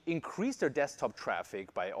actually increased their desktop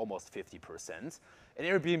traffic by almost 50%. And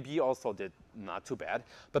Airbnb also did not too bad.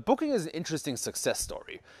 But Booking is an interesting success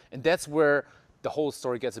story. And that's where the whole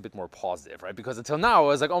story gets a bit more positive, right? Because until now, I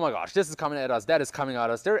was like, oh my gosh, this is coming at us, that is coming at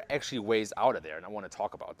us. There are actually ways out of there, and I want to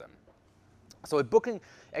talk about them. So what Booking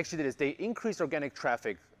actually did is they increased organic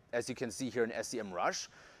traffic, as you can see here in SEMrush,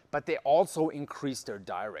 but they also increased their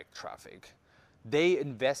direct traffic. They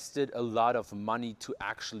invested a lot of money to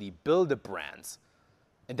actually build a brand.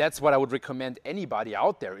 And that's what I would recommend anybody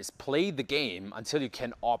out there, is play the game until you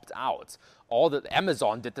can opt out.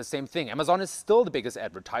 Amazon did the same thing. Amazon is still the biggest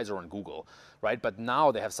advertiser on Google, right? But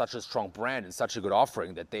now they have such a strong brand and such a good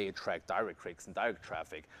offering that they attract direct clicks and direct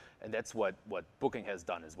traffic. And that's what Booking has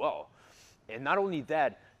done as well. And not only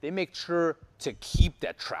that, they make sure to keep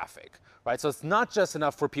that traffic, right? So it's not just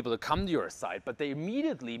enough for people to come to your site, but they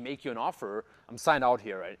immediately make you an offer. I'm signed out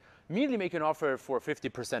here, right? Immediately make an offer for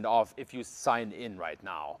 50% off if you sign in right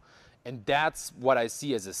now. And that's what I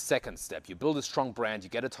see as a second step. You build a strong brand, you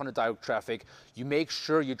get a ton of direct traffic, you make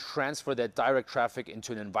sure you transfer that direct traffic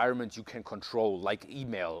into an environment you can control, like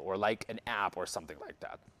email or like an app or something like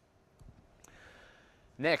that.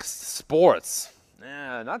 Next, sports.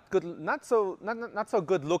 Not so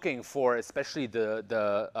good looking for especially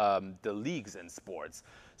the leagues in sports.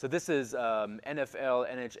 So this is NFL,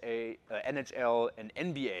 NHL, and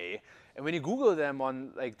NBA. And when you Google them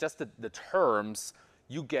on like just the terms,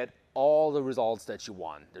 you get all the results that you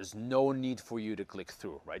want. There's no need for you to click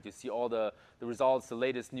through, right? You see all the results, the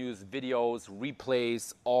latest news, videos,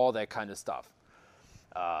 replays, all that kind of stuff.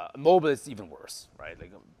 Mobile is even worse, right?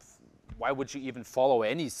 Like, why would you even follow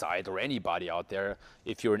any site or anybody out there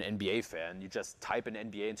if you're an NBA fan? You just type in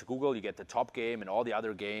NBA into Google, you get the top game and all the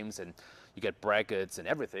other games, and you get brackets and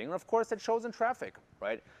everything. And of course, that shows in traffic,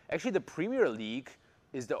 right? Actually, the Premier League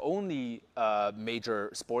is the only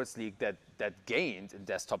major sports league that gained in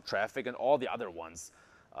desktop traffic, and all the other ones,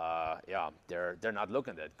 they're not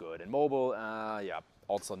looking that good. And mobile,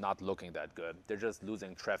 also not looking that good. They're just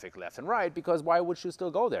losing traffic left and right, because why would you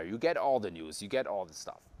still go there? You get all the news, you get all the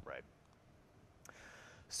stuff, right?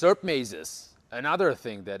 SERP mazes, another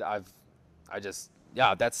thing that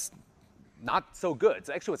that's not so good.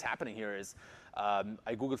 So actually what's happening here is I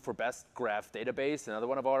Googled for best graph database, another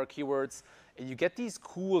one of our keywords, and you get these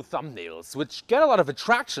cool thumbnails, which get a lot of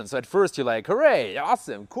attraction. So at first you're like, hooray,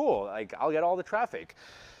 awesome, cool, like I'll get all the traffic.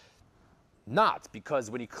 not, because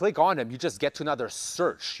when you click on them, you just get to another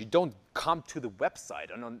search. You don't come to the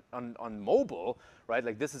website. And on mobile, right,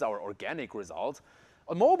 like this is our organic result.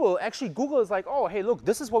 On mobile, actually Google is like, oh, hey, look,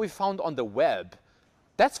 this is what we found on the web.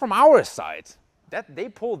 That's from our site. They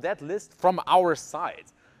pulled that list from our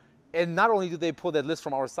site. And not only do they pull that list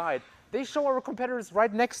from our site, they show our competitors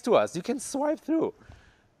right next to us. You can swipe through.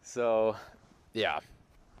 So yeah,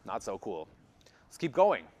 not so cool. Let's keep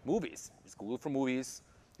going. Movies. Just Google for movies.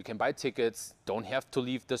 You can buy tickets. Don't have to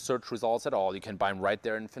leave the search results at all. You can buy them right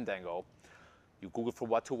there in Fandango. You Google for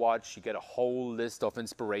what to watch. You get a whole list of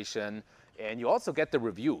inspiration. And you also get the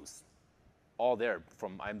reviews. All there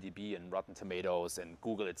from IMDb and Rotten Tomatoes and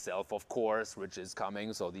Google itself, of course, which is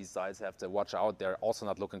coming. So these sites have to watch out. They're also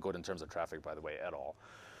not looking good in terms of traffic, by the way, at all.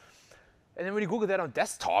 And then when you Google that on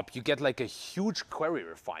desktop, you get like a huge query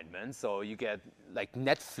refinement. So you get like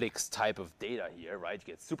Netflix type of data here, right?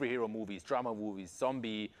 You get superhero movies, drama movies,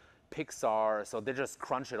 zombie, Pixar. So they just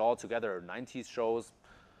crunch it all together. 90s shows,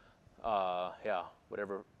 yeah,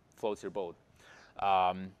 whatever floats your boat.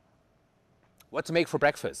 What to make for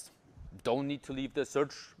breakfast? Don't need to leave the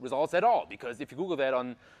search results at all, because if you Google that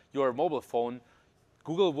on your mobile phone,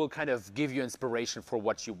 Google will kind of give you inspiration for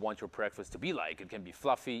what you want your breakfast to be like. It can be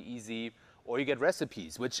fluffy, easy, or you get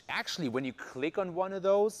recipes, which actually when you click on one of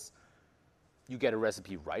those, you get a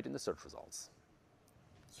recipe right in the search results.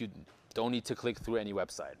 You don't need to click through any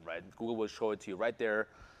website, right? Google will show it to you right there,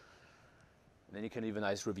 and then you can leave a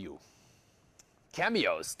nice review.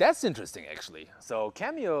 Cameos, that's interesting actually. So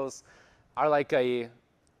cameos are like you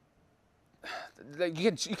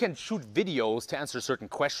can shoot videos to answer certain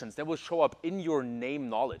questions that will show up in your name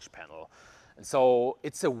knowledge panel. And so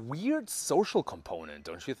it's a weird social component,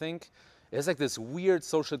 don't you think? It's like this weird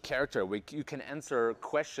social character where you can answer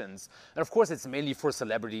questions. And of course, it's mainly for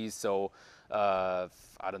celebrities. So, I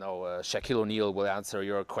don't know, Shaquille O'Neal will answer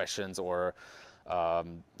your questions, or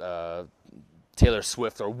Taylor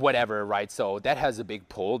Swift or whatever, right? So that has a big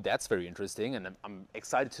pull. That's very interesting. And I'm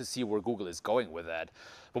excited to see where Google is going with that.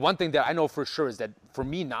 But one thing that I know for sure is that for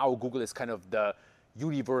me now, Google is kind of the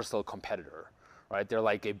universal competitor, right? They're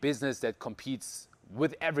like a business that competes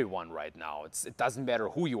with everyone right now. It doesn't matter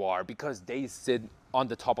who you are, because they sit on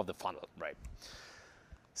the top of the funnel, right?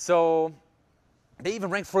 So they even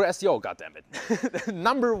rank for SEO, goddammit.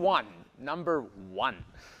 Number one.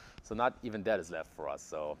 So not even that is left for us.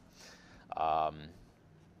 So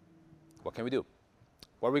what can we do?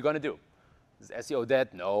 What are we going to do? Is SEO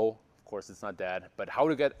dead? No, of course it's not dead. But how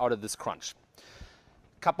to get out of this crunch?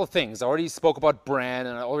 Couple things. I already spoke about brand,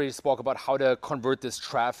 and I already spoke about how to convert this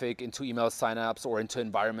traffic into email signups or into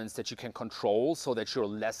environments that you can control so that you're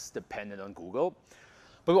less dependent on Google.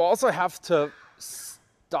 But we also have to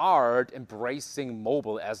start embracing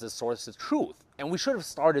mobile as the source of truth. And we should have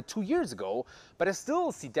started 2 years ago, but I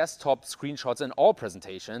still see desktop screenshots in all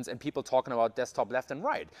presentations and people talking about desktop left and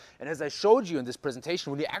right. And as I showed you in this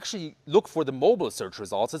presentation, when you actually look for the mobile search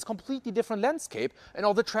results, it's a completely different landscape, and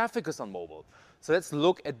all the traffic is on mobile. So let's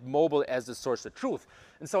look at mobile as the source of truth.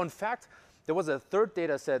 And so in fact, there was a third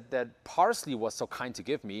data set that Parsley was so kind to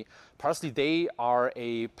give me. Parsley, they are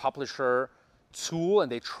a publisher tool,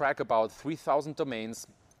 and they track about 3,000 domains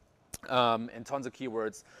and tons of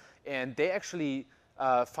keywords. And they actually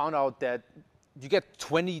found out that you get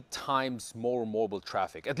 20 times more mobile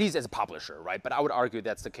traffic, at least as a publisher, right? But I would argue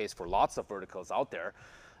that's the case for lots of verticals out there.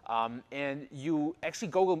 And you actually,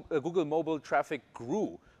 Google mobile traffic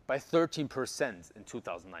grew by 13% in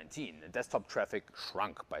 2019, and desktop traffic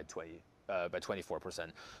shrunk by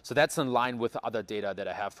 24%. So that's in line with other data that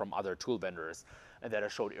I have from other tool vendors and that I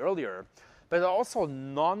showed earlier. But there are also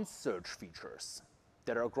non-search features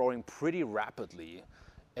that are growing pretty rapidly.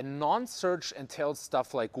 And non-search entails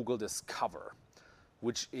stuff like Google Discover,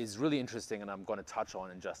 which is really interesting, and I'm going to touch on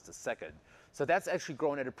in just a second. So that's actually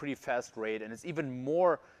growing at a pretty fast rate, and it's even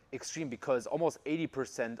more extreme because almost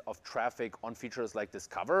 80% of traffic on features like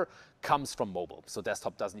Discover comes from mobile. So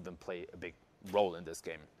desktop doesn't even play a big role in this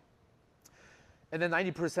game. And then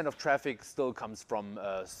 90% of traffic still comes from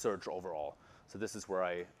search overall. So this is where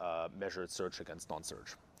I measured search against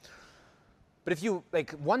non-search. But if you,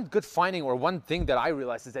 like, one good finding or one thing that I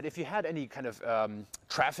realized is that if you had any kind of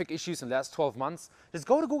traffic issues in the last 12 months, just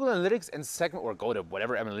go to Google Analytics and segment, or go to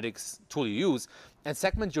whatever analytics tool you use, and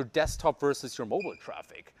segment your desktop versus your mobile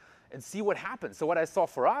traffic and see what happens. So what I saw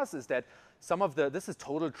for us is that some of this is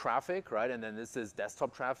total traffic, right? And then this is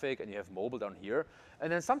desktop traffic, and you have mobile down here.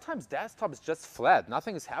 And then sometimes desktop is just flat.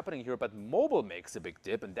 Nothing is happening here, but mobile makes a big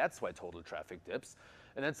dip, and that's why total traffic dips.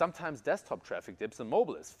 And then sometimes desktop traffic dips and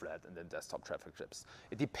mobile is flat and then desktop traffic dips.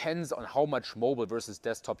 It depends on how much mobile versus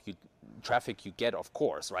desktop traffic you get, of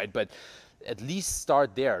course, right? But at least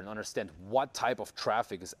start there and understand what type of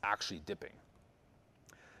traffic is actually dipping.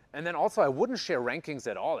 And then also I wouldn't share rankings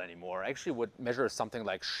at all anymore. I actually would measure something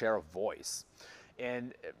like share of voice.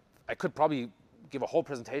 And I could probably give a whole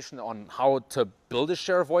presentation on how to build a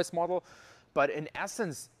share of voice model, but in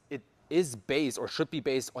essence, it is based or should be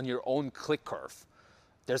based on your own click curve.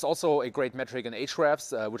 There's also a great metric in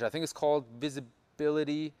Ahrefs, which I think is called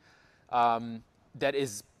visibility, that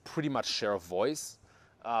is pretty much share of voice,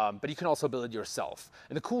 but you can also build it yourself.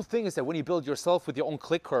 And the cool thing is that when you build yourself with your own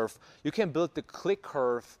click curve, you can build the click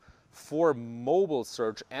curve for mobile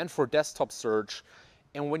search and for desktop search.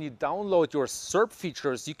 And when you download your SERP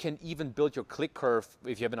features, you can even build your click curve,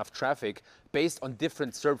 if you have enough traffic, based on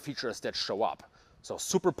different SERP features that show up. So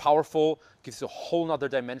super powerful, gives you a whole nother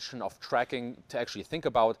dimension of tracking to actually think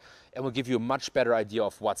about, and will give you a much better idea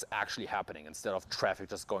of what's actually happening instead of traffic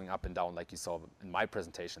just going up and down like you saw in my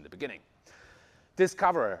presentation at the beginning.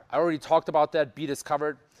 Discover, I already talked about that, be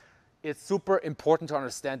discovered. It's super important to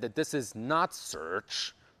understand that this is not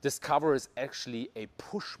search. Discover is actually a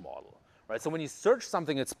push model. Right? So when you search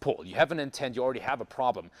something, it's pull. You have an intent, you already have a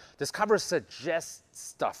problem. Discover suggests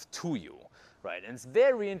stuff to you, right? And it's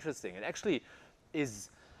very interesting. It actually is,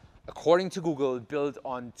 according to Google, built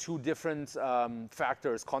on two different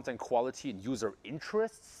factors, content quality and user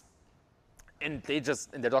interests. And they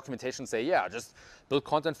just, in their documentation, say, yeah, just build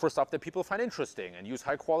content for stuff that people find interesting and use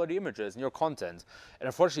high quality images in your content. And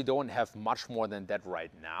unfortunately, don't have much more than that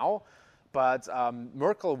right now. But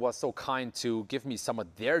Merkle was so kind to give me some of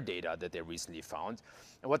their data that they recently found.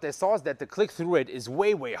 And what they saw is that the click-through rate is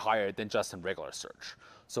way, way higher than just in regular search.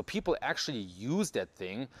 So people actually use that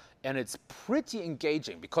thing, and it's pretty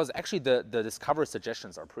engaging because actually the Discover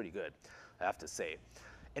suggestions are pretty good, I have to say.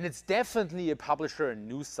 And it's definitely a publisher and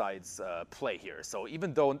news sites play here. So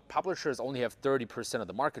even though publishers only have 30% of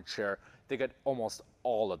the market share, they get almost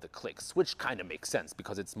all of the clicks, which kind of makes sense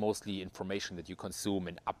because it's mostly information that you consume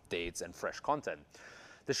and updates and fresh content.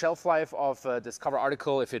 The shelf life of a Discover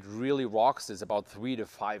article, if it really rocks, is about 3 to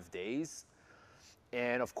 5 days.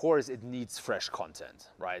 And of course, it needs fresh content,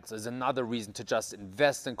 right? So there's another reason to just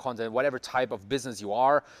invest in content, whatever type of business you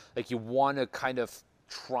are. Like you want to kind of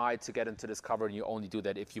try to get into Discover, and you only do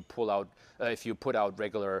that if you put out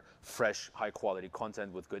regular, fresh, high-quality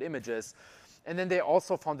content with good images. And then they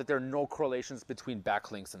also found that there are no correlations between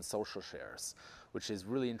backlinks and social shares, which is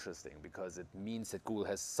really interesting because it means that Google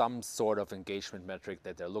has some sort of engagement metric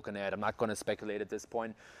that they're looking at. I'm not going to speculate at this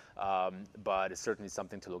point, but it's certainly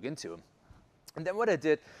something to look into. And then what I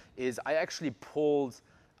did is I actually pulled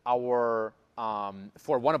our,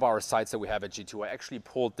 for one of our sites that we have at G2, I actually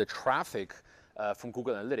pulled the traffic from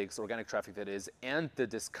Google Analytics, organic traffic that is, and the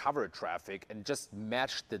Discover traffic, and just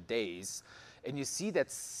matched the days. And you see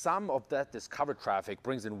that some of that Discover traffic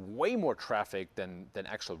brings in way more traffic than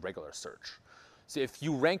actual regular search. So if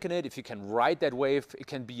you rank in it, if you can ride that wave, it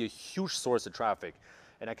can be a huge source of traffic.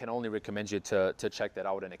 And I can only recommend you to check that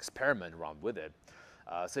out and experiment around with it.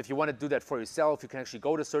 So if you want to do that for yourself, you can actually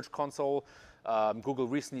go to Search Console. Google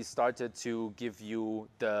recently started to give you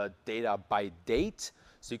the data by date.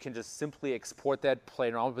 So you can just simply export that,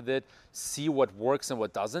 play around with it, see what works and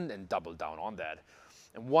what doesn't, and double down on that.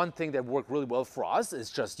 And one thing that worked really well for us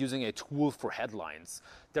is just using a tool for headlines.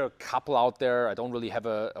 There are a couple out there. I don't really have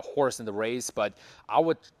a horse in the race, but I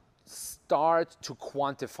would start to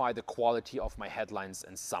quantify the quality of my headlines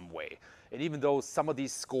in some way. And even though some of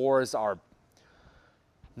these scores are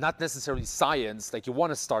not necessarily science, like you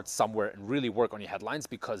want to start somewhere and really work on your headlines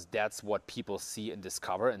because that's what people see and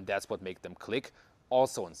discover, and that's what makes them click.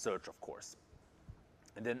 Also in search, of course.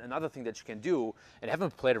 And then another thing that you can do, and I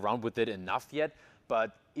haven't played around with it enough yet,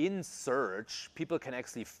 but in search, people can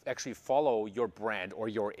actually follow your brand or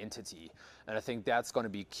your entity. And I think that's going to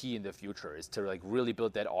be key in the future, is to like really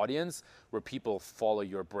build that audience where people follow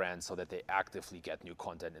your brand so that they actively get new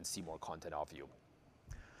content and see more content of you.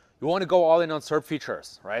 You want to go all in on SERP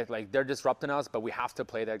features, right? Like they're disrupting us, but we have to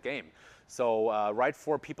play that game. So right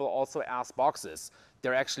for people also ask boxes.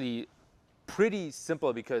 They're actually pretty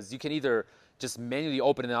simple because you can either just manually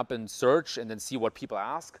open it up and search and then see what people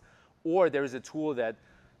ask, or there is a tool that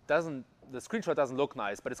the screenshot doesn't look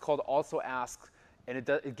nice, but it's called Also Ask, and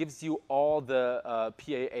it gives you all the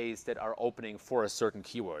PAAs that are opening for a certain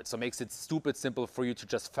keyword. So it makes it stupid simple for you to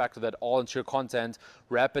just factor that all into your content,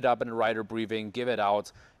 wrap it up in a writer briefing, give it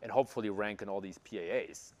out, and hopefully rank in all these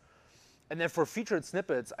PAAs. And then for featured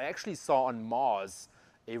snippets, I actually saw on Moz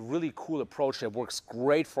a really cool approach that works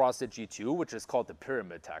great for us at G2, which is called the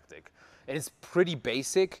pyramid tactic. And it's pretty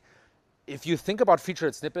basic. if you think about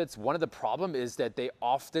featured snippets, one of the problem is that they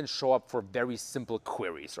often show up for very simple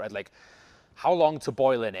queries, right? Like how long to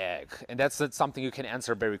boil an egg, and that's not something you can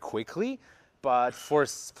answer very quickly. But for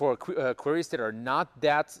queries that are not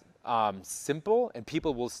that simple and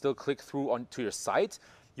people will still click through onto your site,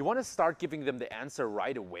 you want to start giving them the answer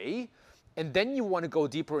right away. And then you want to go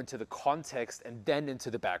deeper into the context and then into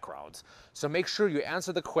the background. So make sure you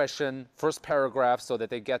answer the question, first paragraph, so that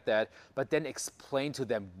they get that, but then explain to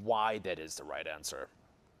them why that is the right answer.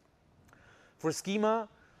 For schema,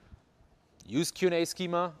 use Q&A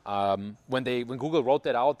schema. When Google wrote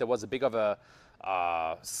that out, there was a big of a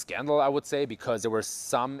scandal, I would say, because there were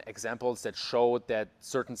some examples that showed that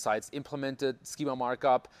certain sites implemented schema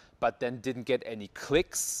markup, but then didn't get any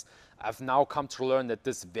clicks. I've now come to learn that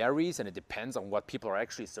this varies and it depends on what people are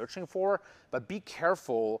actually searching for, but be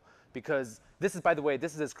careful because this is, by the way,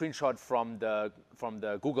 this is a screenshot from the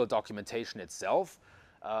Google documentation itself.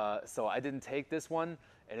 So I didn't take this one,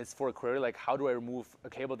 and it's for a query like how do I remove a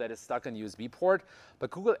cable that is stuck in USB port, but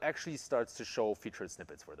Google actually starts to show featured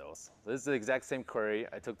snippets for those. So this is the exact same query.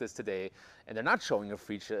 I took this today, and they're not showing a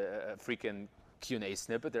freaking Q&A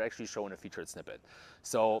snippet, they're actually showing a featured snippet.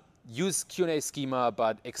 So use Q&A schema,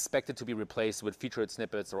 but expect it to be replaced with featured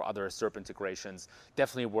snippets or other SERP integrations.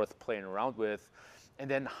 Definitely worth playing around with. And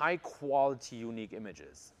then high quality unique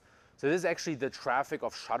images. So this is actually the traffic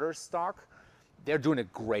of Shutterstock. They're doing a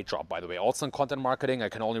great job, by the way. Also in content marketing, I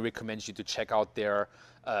can only recommend you to check out their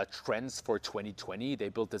trends for 2020. They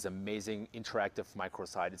built this amazing interactive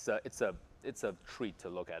microsite. It's a treat to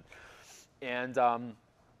look at. And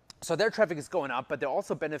so their traffic is going up, but they're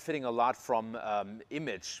also benefiting a lot from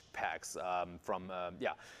image packs. And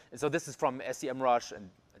so this is from SEMrush, and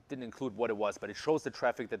I didn't include what it was, but it shows the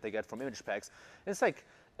traffic that they get from image packs. And it's like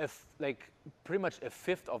pretty much a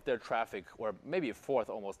fifth of their traffic, or maybe a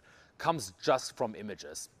fourth almost, comes just from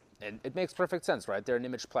images. And it makes perfect sense, right? They're an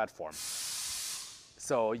image platform.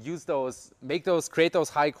 So use those, create those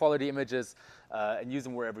high quality images and use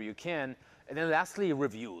them wherever you can. And then lastly,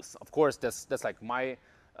 reviews. Of course, that's like my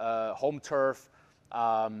home turf,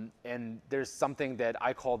 and there's something that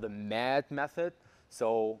I call the MAD method.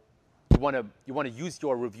 So you want to use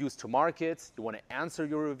your reviews to market, you want to answer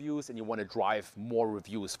your reviews, and you want to drive more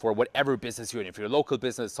reviews for whatever business you're in. If you're a local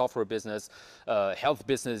business, software business, health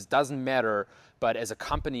business, doesn't matter. But as a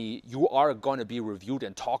company, you are going to be reviewed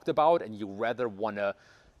and talked about, and you rather want to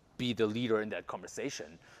be the leader in that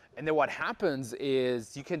conversation. And then what happens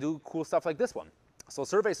is you can do cool stuff like this one. So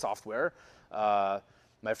survey software.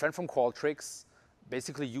 My friend from Qualtrics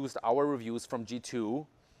basically used our reviews from G2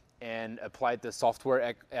 and applied the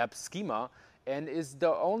software app schema, and is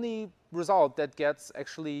the only result that gets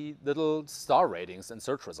actually little star ratings and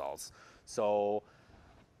search results. So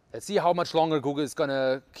let's see how much longer Google is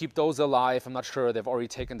gonna keep those alive. I'm not sure. They've already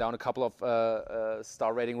taken down a couple of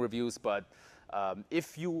star rating reviews, but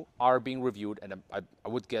if you are being reviewed, and I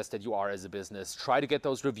would guess that you are as a business, try to get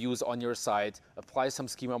those reviews on your site, apply some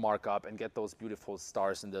schema markup, and get those beautiful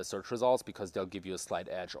stars in the search results because they'll give you a slight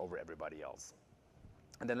edge over everybody else.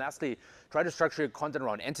 And then lastly, try to structure your content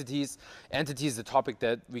around entities. Entities is a topic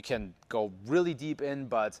that we can go really deep in,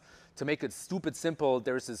 but to make it stupid simple,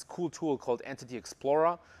 there's this cool tool called Entity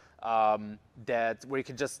Explorer where you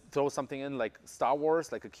can just throw something in like Star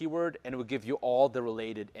Wars, like a keyword, and it will give you all the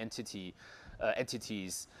related entities.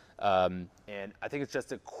 And I think it's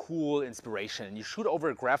just a cool inspiration. And you shoot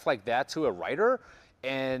over a graph like that to a writer,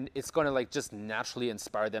 and it's going to like just naturally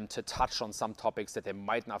inspire them to touch on some topics that they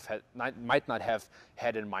might not have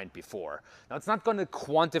had in mind before. Now, it's not going to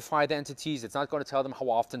quantify the entities. It's not going to tell them how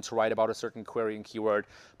often to write about a certain query and keyword.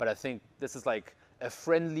 But I think this is like a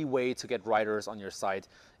friendly way to get writers on your site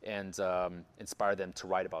and inspire them to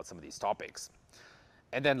write about some of these topics.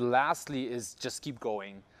 And then lastly is just keep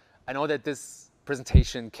going. I know that this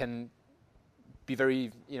presentation can be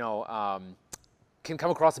very, can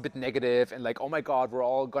come across a bit negative and like, oh my God, we're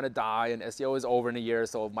all gonna die and SEO is over in a year,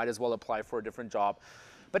 so might as well apply for a different job.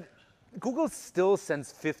 But Google still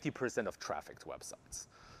sends 50% of traffic to websites.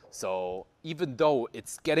 So even though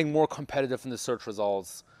it's getting more competitive in the search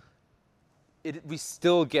results, we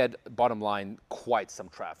still get, bottom line, quite some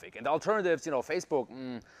traffic. And the alternatives,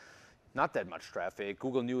 Facebook, not that much traffic.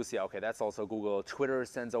 Google News, yeah, okay, that's also Google. Twitter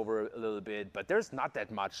sends over a little bit, but there's not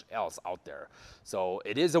that much else out there. So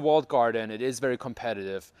it is a walled garden. It is very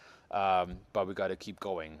competitive, but we got to keep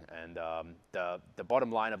going. And the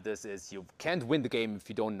bottom line of this is you can't win the game if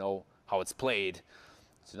you don't know how it's played.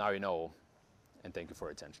 So now you know, and thank you for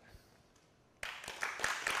your attention.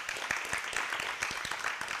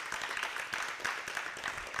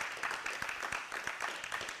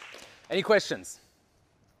 Any questions?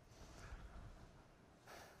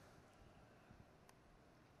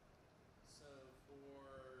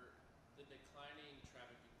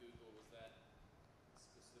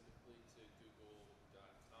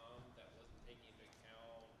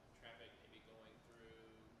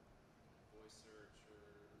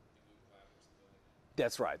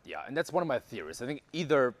 That's right, yeah. And that's one of my theories. I think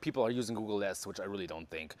either people are using Google less, which I really don't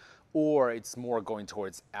think, or it's more going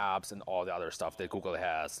towards apps and all the other stuff that Google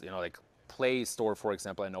has. Like Play Store, for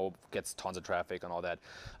example, I know gets tons of traffic and all that.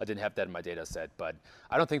 I didn't have that in my data set, but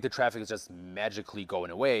I don't think the traffic is just magically going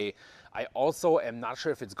away. I also am not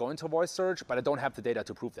sure if it's going to voice search, but I don't have the data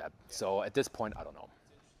to prove that. So at this point, I don't know.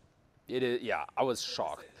 It is, yeah, I was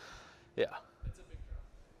shocked. Yeah. It's a big drop.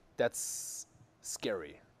 That's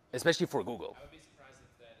scary, especially for Google. I would be surprised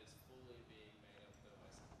if that is fully being made up though by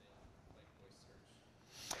something like voice search.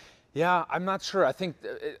 Yeah, I'm not sure. I think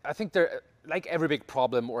there, like every big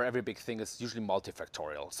problem or every big thing, is usually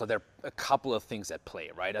multifactorial. So there are a couple of things at play,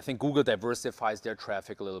 right? I think Google diversifies their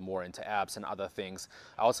traffic a little more into apps and other things.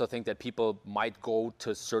 I also think that people might go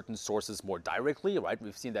to certain sources more directly, right?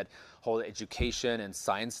 We've seen that whole education and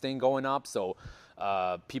science thing going up. So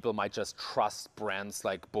people might just trust brands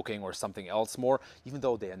like Booking or something else more, even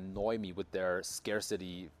though they annoy me with their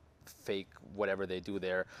scarcity fake whatever they do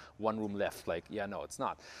there, one room left, like, yeah, no, it's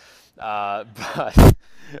not. But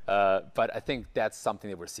I think that's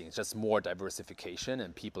something that we're seeing. It's just more diversification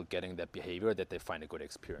and people getting that behavior that they find a good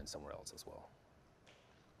experience somewhere else as well.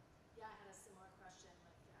 Yeah, I had a similar question,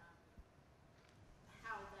 like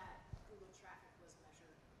how that Google traffic was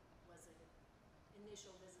measured. Was it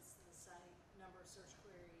initial visits to the site, number of search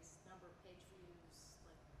queries, number of page views?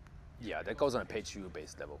 Yeah, that goes on a page view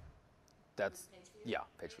based level. That's Page view yeah,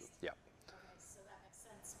 page view. based? Yeah. Okay, so that makes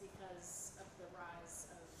sense because of the rise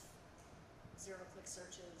of zero-click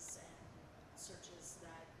searches and searches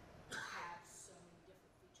that have so many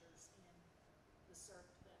different features in the SERP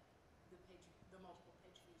that the multiple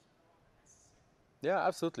page views are no longer necessary. Yeah,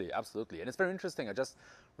 absolutely, absolutely. And it's very interesting. I just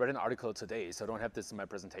read an article today, so I don't have this in my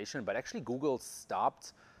presentation, but actually Google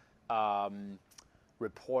stopped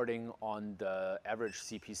reporting on the average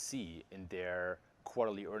CPC in their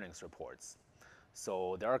quarterly earnings reports.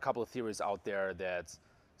 So there are a couple of theories out there that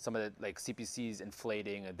some of the like CPC is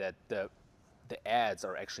inflating and that the ads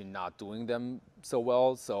are actually not doing them so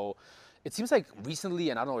well. So it seems like recently,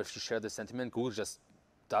 and I don't know if you share this sentiment, Google just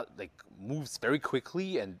moves very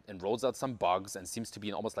quickly and rolls out some bugs and seems to be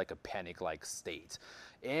in almost like a panic-like state.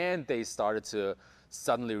 And they started to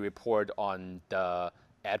suddenly report on the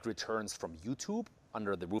ad returns from YouTube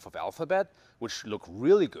under the roof of Alphabet, which look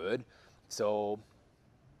really good. So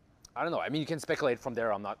I don't know. I mean, you can speculate from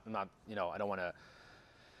there. I'm not, I don't want to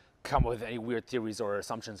come with any weird theories or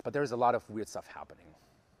assumptions, but there's a lot of weird stuff happening.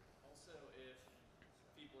 Also, if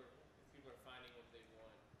people are finding what they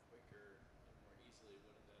want quicker and more easily,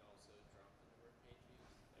 wouldn't that also drop the number of page views?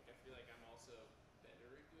 Like, I feel like I'm also better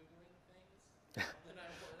at Googling things than I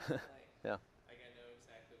was. Yeah. Like I know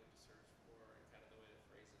exactly what to search for and kind of the way to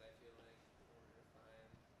phrase it, I feel like, in order to find.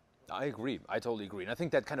 I agree. I totally agree. And I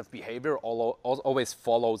think that kind of behavior always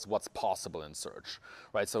follows what's possible in search,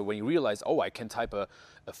 right? So when you realize, oh, I can type a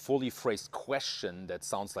fully phrased question that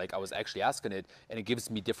sounds like I was actually asking it, and it gives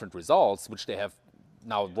me different results, which they have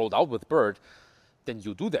now rolled out with BERT, then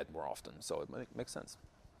you do that more often. So it makes sense.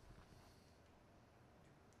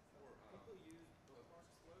 People use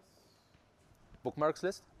bookmarks lists. Bookmarks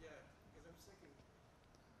list? Yeah, because I'm just thinking,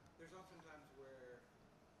 there's often times where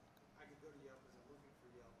I could go to Yelp as I'm looking for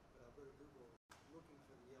Yelp, but I'll go to Google looking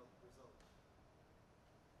for the Yelp results.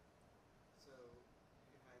 So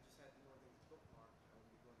if I just had more things bookmarked, I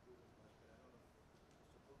wouldn't be going to Google as much, but I don't know if it's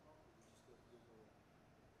just a bookmark or you just go to Google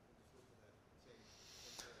and just look for that same thing.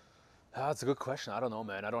 That's a good question. I don't know,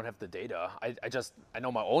 man. I don't have the data. I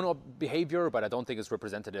know my own behavior, but I don't think it's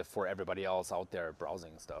representative for everybody else out there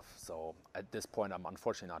browsing stuff. So at this point, I'm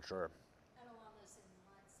unfortunately not sure. And along those same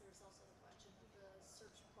lines, there's also the question of the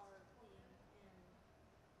search bar in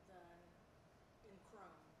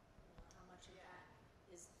Chrome. How much of that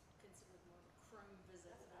is considered more of a Chrome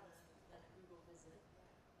visit than a Google visit?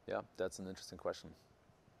 Yeah, that's an interesting question.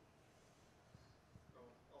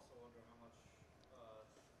 Also wonder how much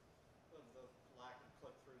of the lack of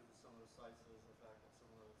click-throughs to some of the sites is the fact that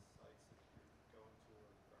some of those sites that you're going to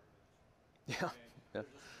are garbage. Yeah. I mean, Yeah.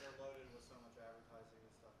 they're loaded with so much advertising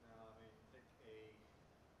and stuff now. I mean,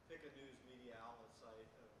 pick a news media outlet site,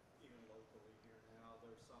 even locally here now.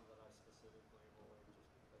 There's some that I specifically avoid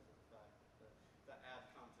just because of the fact that the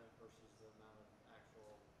ad content versus the amount of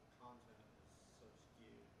actual content is so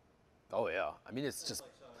skewed. Oh yeah. I mean, it's just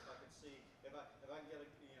Like, so if I could see, if I can get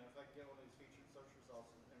if I can get one of these featured search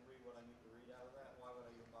results and read what I need to read out of that, why would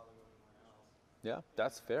I even bother going to my house? yeah,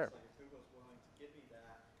 that's fair. It's like if Google's willing to give me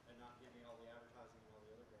that and not give me all the advertising and all the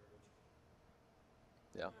other garbage.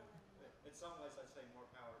 Yeah. In some ways, I say more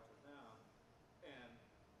power to them, and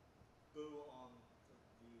boo on the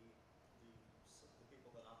people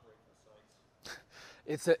that operate those sites.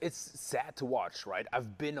 It's sad to watch, right?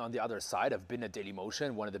 I've been on the other side. I've been at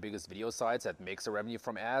Dailymotion, one of the biggest video sites that makes a revenue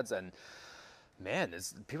from ads, and man,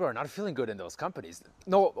 people are not feeling good in those companies.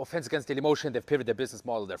 No offense against Dailymotion, they've pivoted their business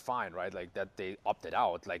model, they're fine, right? Like that they opted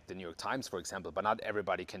out, like the New York Times, for example, but not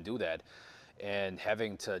everybody can do that. And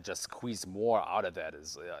having to just squeeze more out of that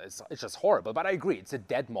is, it's just horrible. But I agree, it's a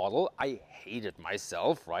dead model. I hate it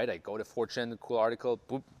myself, right? I go to Fortune, cool article,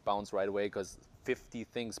 boop, bounce right away because 50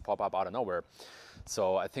 things pop up out of nowhere.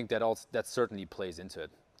 So I think that certainly plays into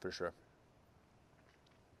it, for sure.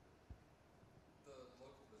 The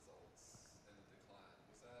local results and the decline,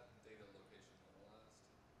 was that data location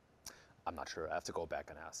normalized? I'm not sure. I have to go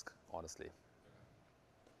back and ask, honestly. Okay.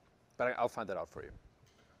 But I'll find that out for you.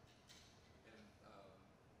 And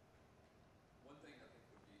one thing I think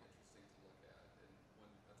would be interesting to look at, and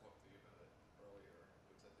when I talked to you about it earlier,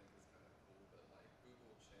 which I think is kind of cool, but like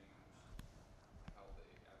Google changed how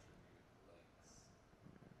they attribute links,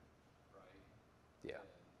 right? Yeah.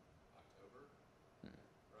 In October,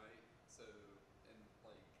 right? So, and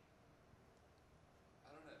like,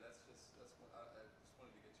 I don't know, that's what I just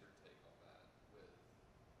wanted to get your take on that with,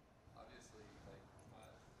 obviously, like, my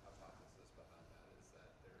hypothesis behind that is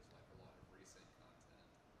that there's like a lot of recent content,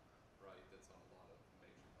 right, that's on a lot of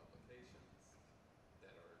major publications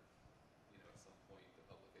that are, at some point the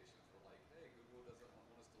publications were like, hey, Google doesn't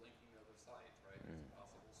want us to linking to other sites, right? It's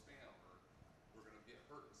possible spam, or we're going to get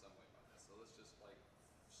hurt in some way by this. So let's just like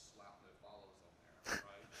slap no follows on there,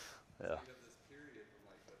 right? Yeah. So you have this period from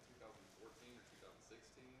like 2014 or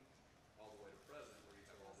 2016 all the way to present where you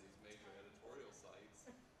have all these major editorial sites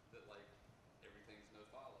that like everything's no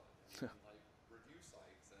follow. And then, like review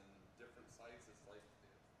sites and different sites, it's like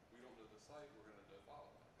if we don't know the site, we're going to no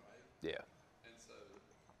follow it, right? Yeah. And so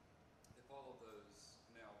if all of those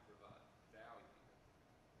now provide value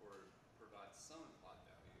or provide some implied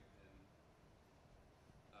value, and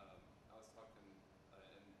I was talking,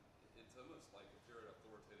 and it's almost like if you're an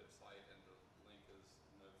authoritative site and the link is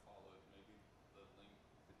no followed, maybe the link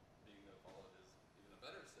being no followed is even a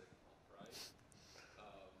better signal, right?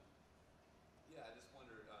 Yeah, I just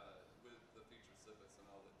wonder with the featured snippets and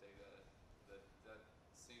all the data that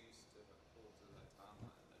seems to have pulled through that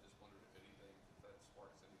timeline. I just wondered if anything, if that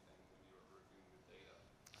sparks anything when you were reviewing the data.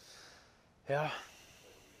 Yeah.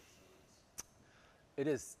 That would make sense. It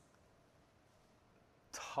is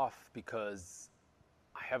tough because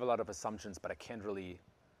I have a lot of assumptions, but I can't really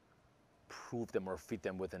prove them or feed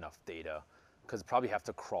them with enough data. Because probably have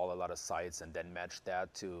to crawl a lot of sites and then match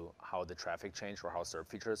that to how the traffic changed or how SERP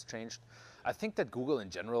features changed. I think that Google in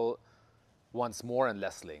general wants more and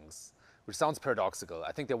less links, which sounds paradoxical.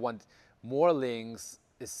 I think they want more links,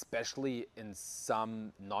 especially in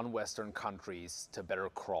some non-Western countries, to better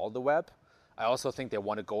crawl the web. I also think they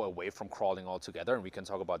want to go away from crawling altogether, and we can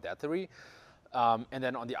talk about that theory. And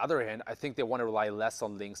then on the other hand, I think they want to rely less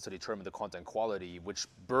on links to determine the content quality, which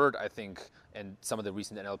BERT, I think, and some of the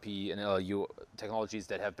recent NLP and NLU technologies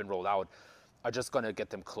that have been rolled out are just going to get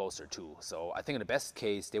them closer to. So I think in the best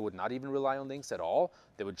case, they would not even rely on links at all.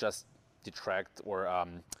 They would just detract or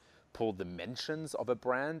pull the mentions of a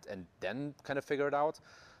brand and then kind of figure it out.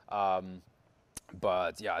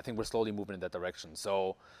 But yeah, I think we're slowly moving in that direction.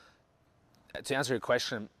 So to answer your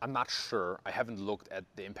question, I'm not sure. I haven't looked at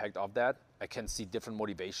the impact of that. I can see different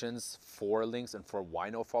motivations for links and for why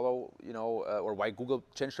no follow, or why Google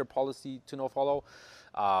changed their policy to no follow.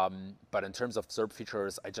 But in terms of SERP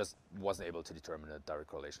features, I just wasn't able to determine a direct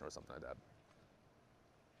correlation or something like that.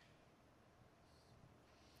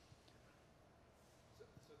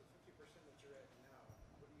 So the 50% that you're at now,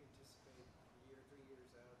 what do you anticipate a year, 3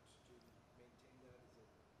 years out to maintain that?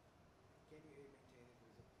 Can you maintain it?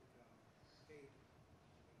 Does it become paid to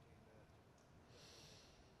maintain that?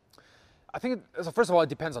 I think, so first of all, it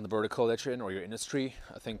depends on the vertical that you're in or your industry.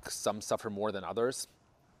 I think some suffer more than others.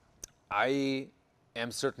 I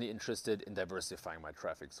am certainly interested in diversifying my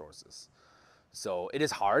traffic sources. So it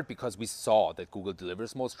is hard because we saw that Google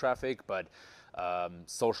delivers most traffic, but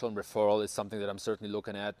social and referral is something that I'm certainly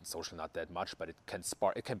looking at. Social not that much, but it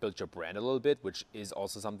can build your brand a little bit, which is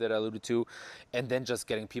also something that I alluded to. And then just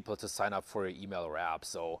getting people to sign up for your email or app.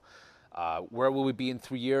 So where will we be in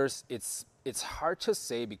 3 years? It's hard to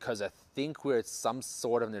say because I think we're at some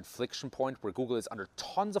sort of an inflection point where Google is under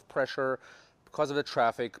tons of pressure because of the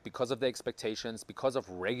traffic, because of the expectations, because of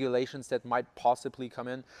regulations that might possibly come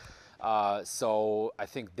in. So I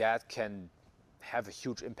think that can have a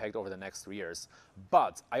huge impact over the next 3 years.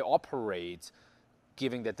 But I operate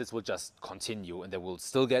giving that this will just continue and that we'll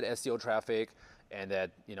still get SEO traffic and that,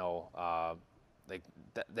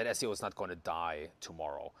 that SEO is not going to die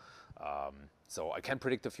tomorrow. So I can't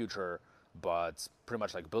predict the future. but pretty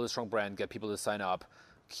much like build a strong brand, get people to sign up,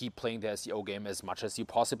 keep playing the SEO game as much as you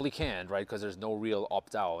possibly can, right? Because there's no real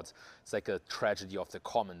opt-out. It's like a tragedy of the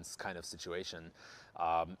commons kind of situation.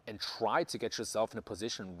 And try to get yourself in a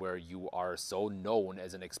position where you are so known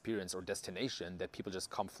as an experience or destination that people just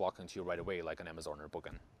come flocking to you right away, like an Amazon or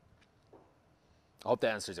Booking. I hope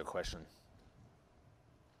that answers your question.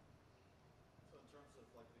 So in terms of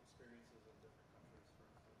like experiences in different countries, for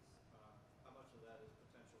instance, how much of that is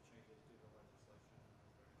potential changes due to legislation?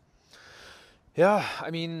 Yeah, I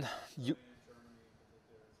mean, you. In Germany in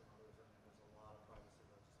particular, and some others, I mean, there's a lot of privacy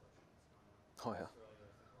legislation that's coming. Oh yeah. Australia,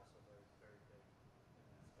 I think, also very, very big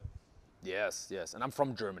in that space. Yes, yes, and I'm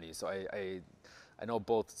from Germany, so I know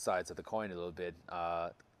both sides of the coin a little bit.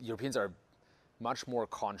 Europeans are much more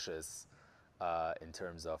conscious in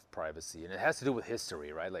terms of privacy, and it has to do with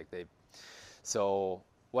history, right? Like so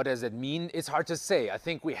what does it mean? It's hard to say. I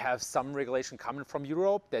think we have some regulation coming from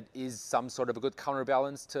Europe that is some sort of a good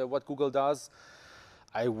counterbalance to what Google does.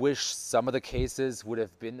 I wish some of the cases would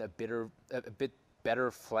have been a bit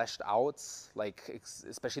better fleshed out, like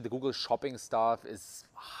especially the Google shopping stuff is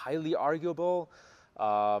highly arguable.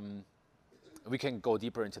 We can go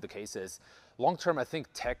deeper into the cases. Long term, I think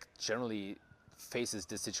tech generally faces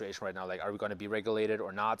this situation right now, like are we going to be regulated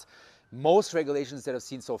or not? Most regulations that I've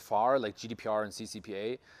seen so far, like GDPR and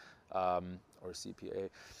CCPA, or CPA,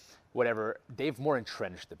 whatever, they've more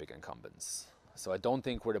entrenched the big incumbents. So I don't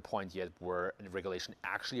think we're at a point yet where regulation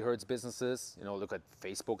actually hurts businesses. You know, look at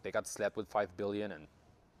Facebook, they got slapped with 5 billion and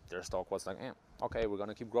their stock was like, okay, we're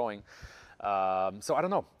gonna keep growing. So I don't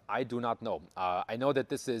know, I do not know. I know that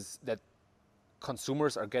that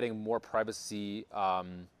consumers are getting more privacy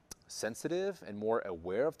sensitive and more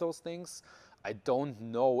aware of those things. I don't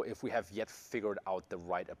know if we have yet figured out the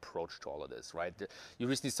right approach to all of this, right? You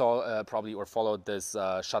recently saw probably or followed this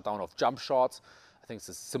shutdown of Jump Shot. I think it's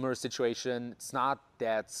a similar situation. It's not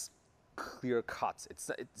that clear cut.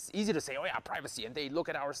 It's easy to say, oh yeah, privacy, and they look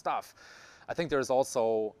at our stuff. I think there's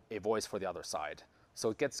also a voice for the other side.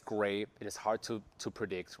 So it gets gray. It is hard to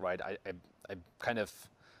predict, right? I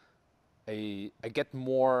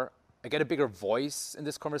get a bigger voice in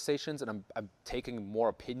these conversations, and I'm taking more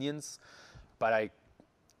opinions, but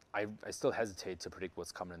I still hesitate to predict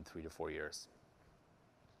what's coming in 3 to 4 years.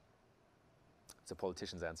 It's a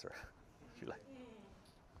politician's answer. If you like.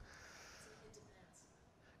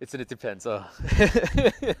 It depends.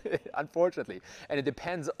 Unfortunately, and it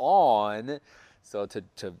depends on. So to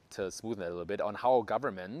smoothen that a little bit, on how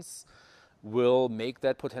governments will make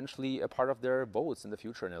that potentially a part of their votes in the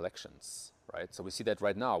future in elections, right? So we see that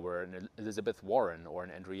right now, where an Elizabeth Warren or an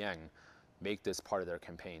Andrew Yang make this part of their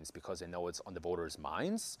campaigns because they know it's on the voters'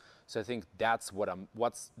 minds. So I think that's what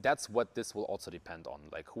this will also depend on,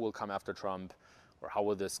 like who will come after Trump, or how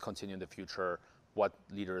will this continue in the future? What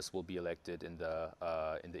leaders will be elected in the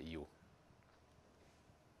EU?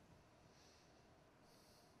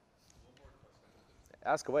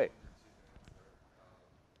 Ask away.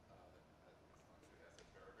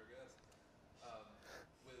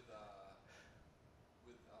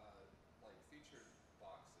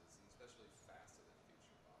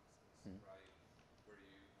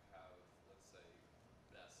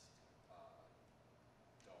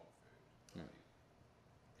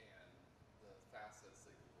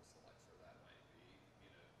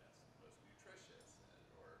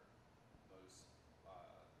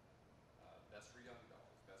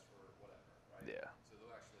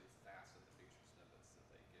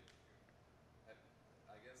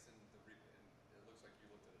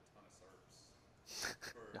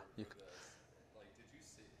 Did you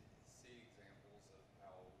see examples of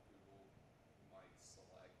how Google might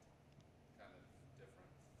select kind of different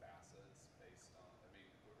facets based on,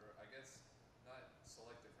 or I guess not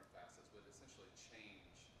select different facets, but essentially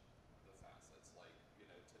change the facets. Like,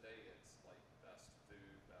 today it's like best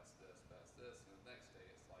food, best this, and the next day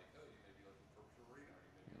it's like, oh, you may be looking for Purina, or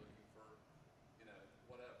you may be looking for,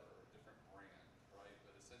 whatever, a different brand, right?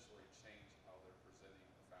 But essentially change how they're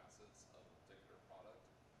presenting the facets of a particular product.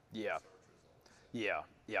 Yeah. Yeah,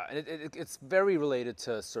 and it's very related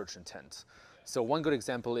to search intent. So one good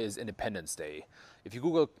example is Independence Day. If you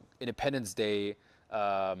Google Independence Day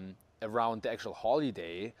around the actual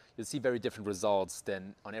holiday, you'll see very different results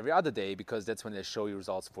than on every other day, because that's when they show you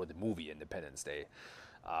results for the movie Independence Day.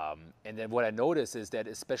 And then what I notice is that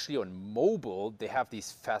especially on mobile, they have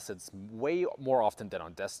these facets way more often than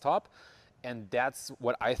on desktop. And that's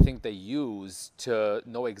what I think they use to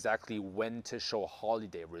know exactly when to show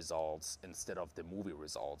holiday results instead of the movie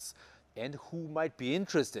results. and who might be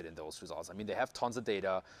interested in those results. I mean, they have tons of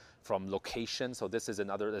data from location. So this is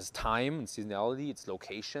another, there's time and seasonality, it's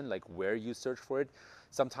location, like where you search for it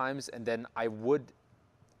sometimes. And then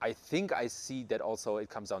I think I see that also it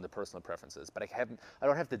comes down to personal preferences, but I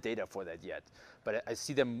don't have the data for that yet. But I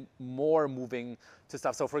see them more moving to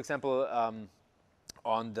stuff. So for example,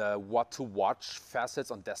 on the what to watch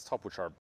facets on desktop, which are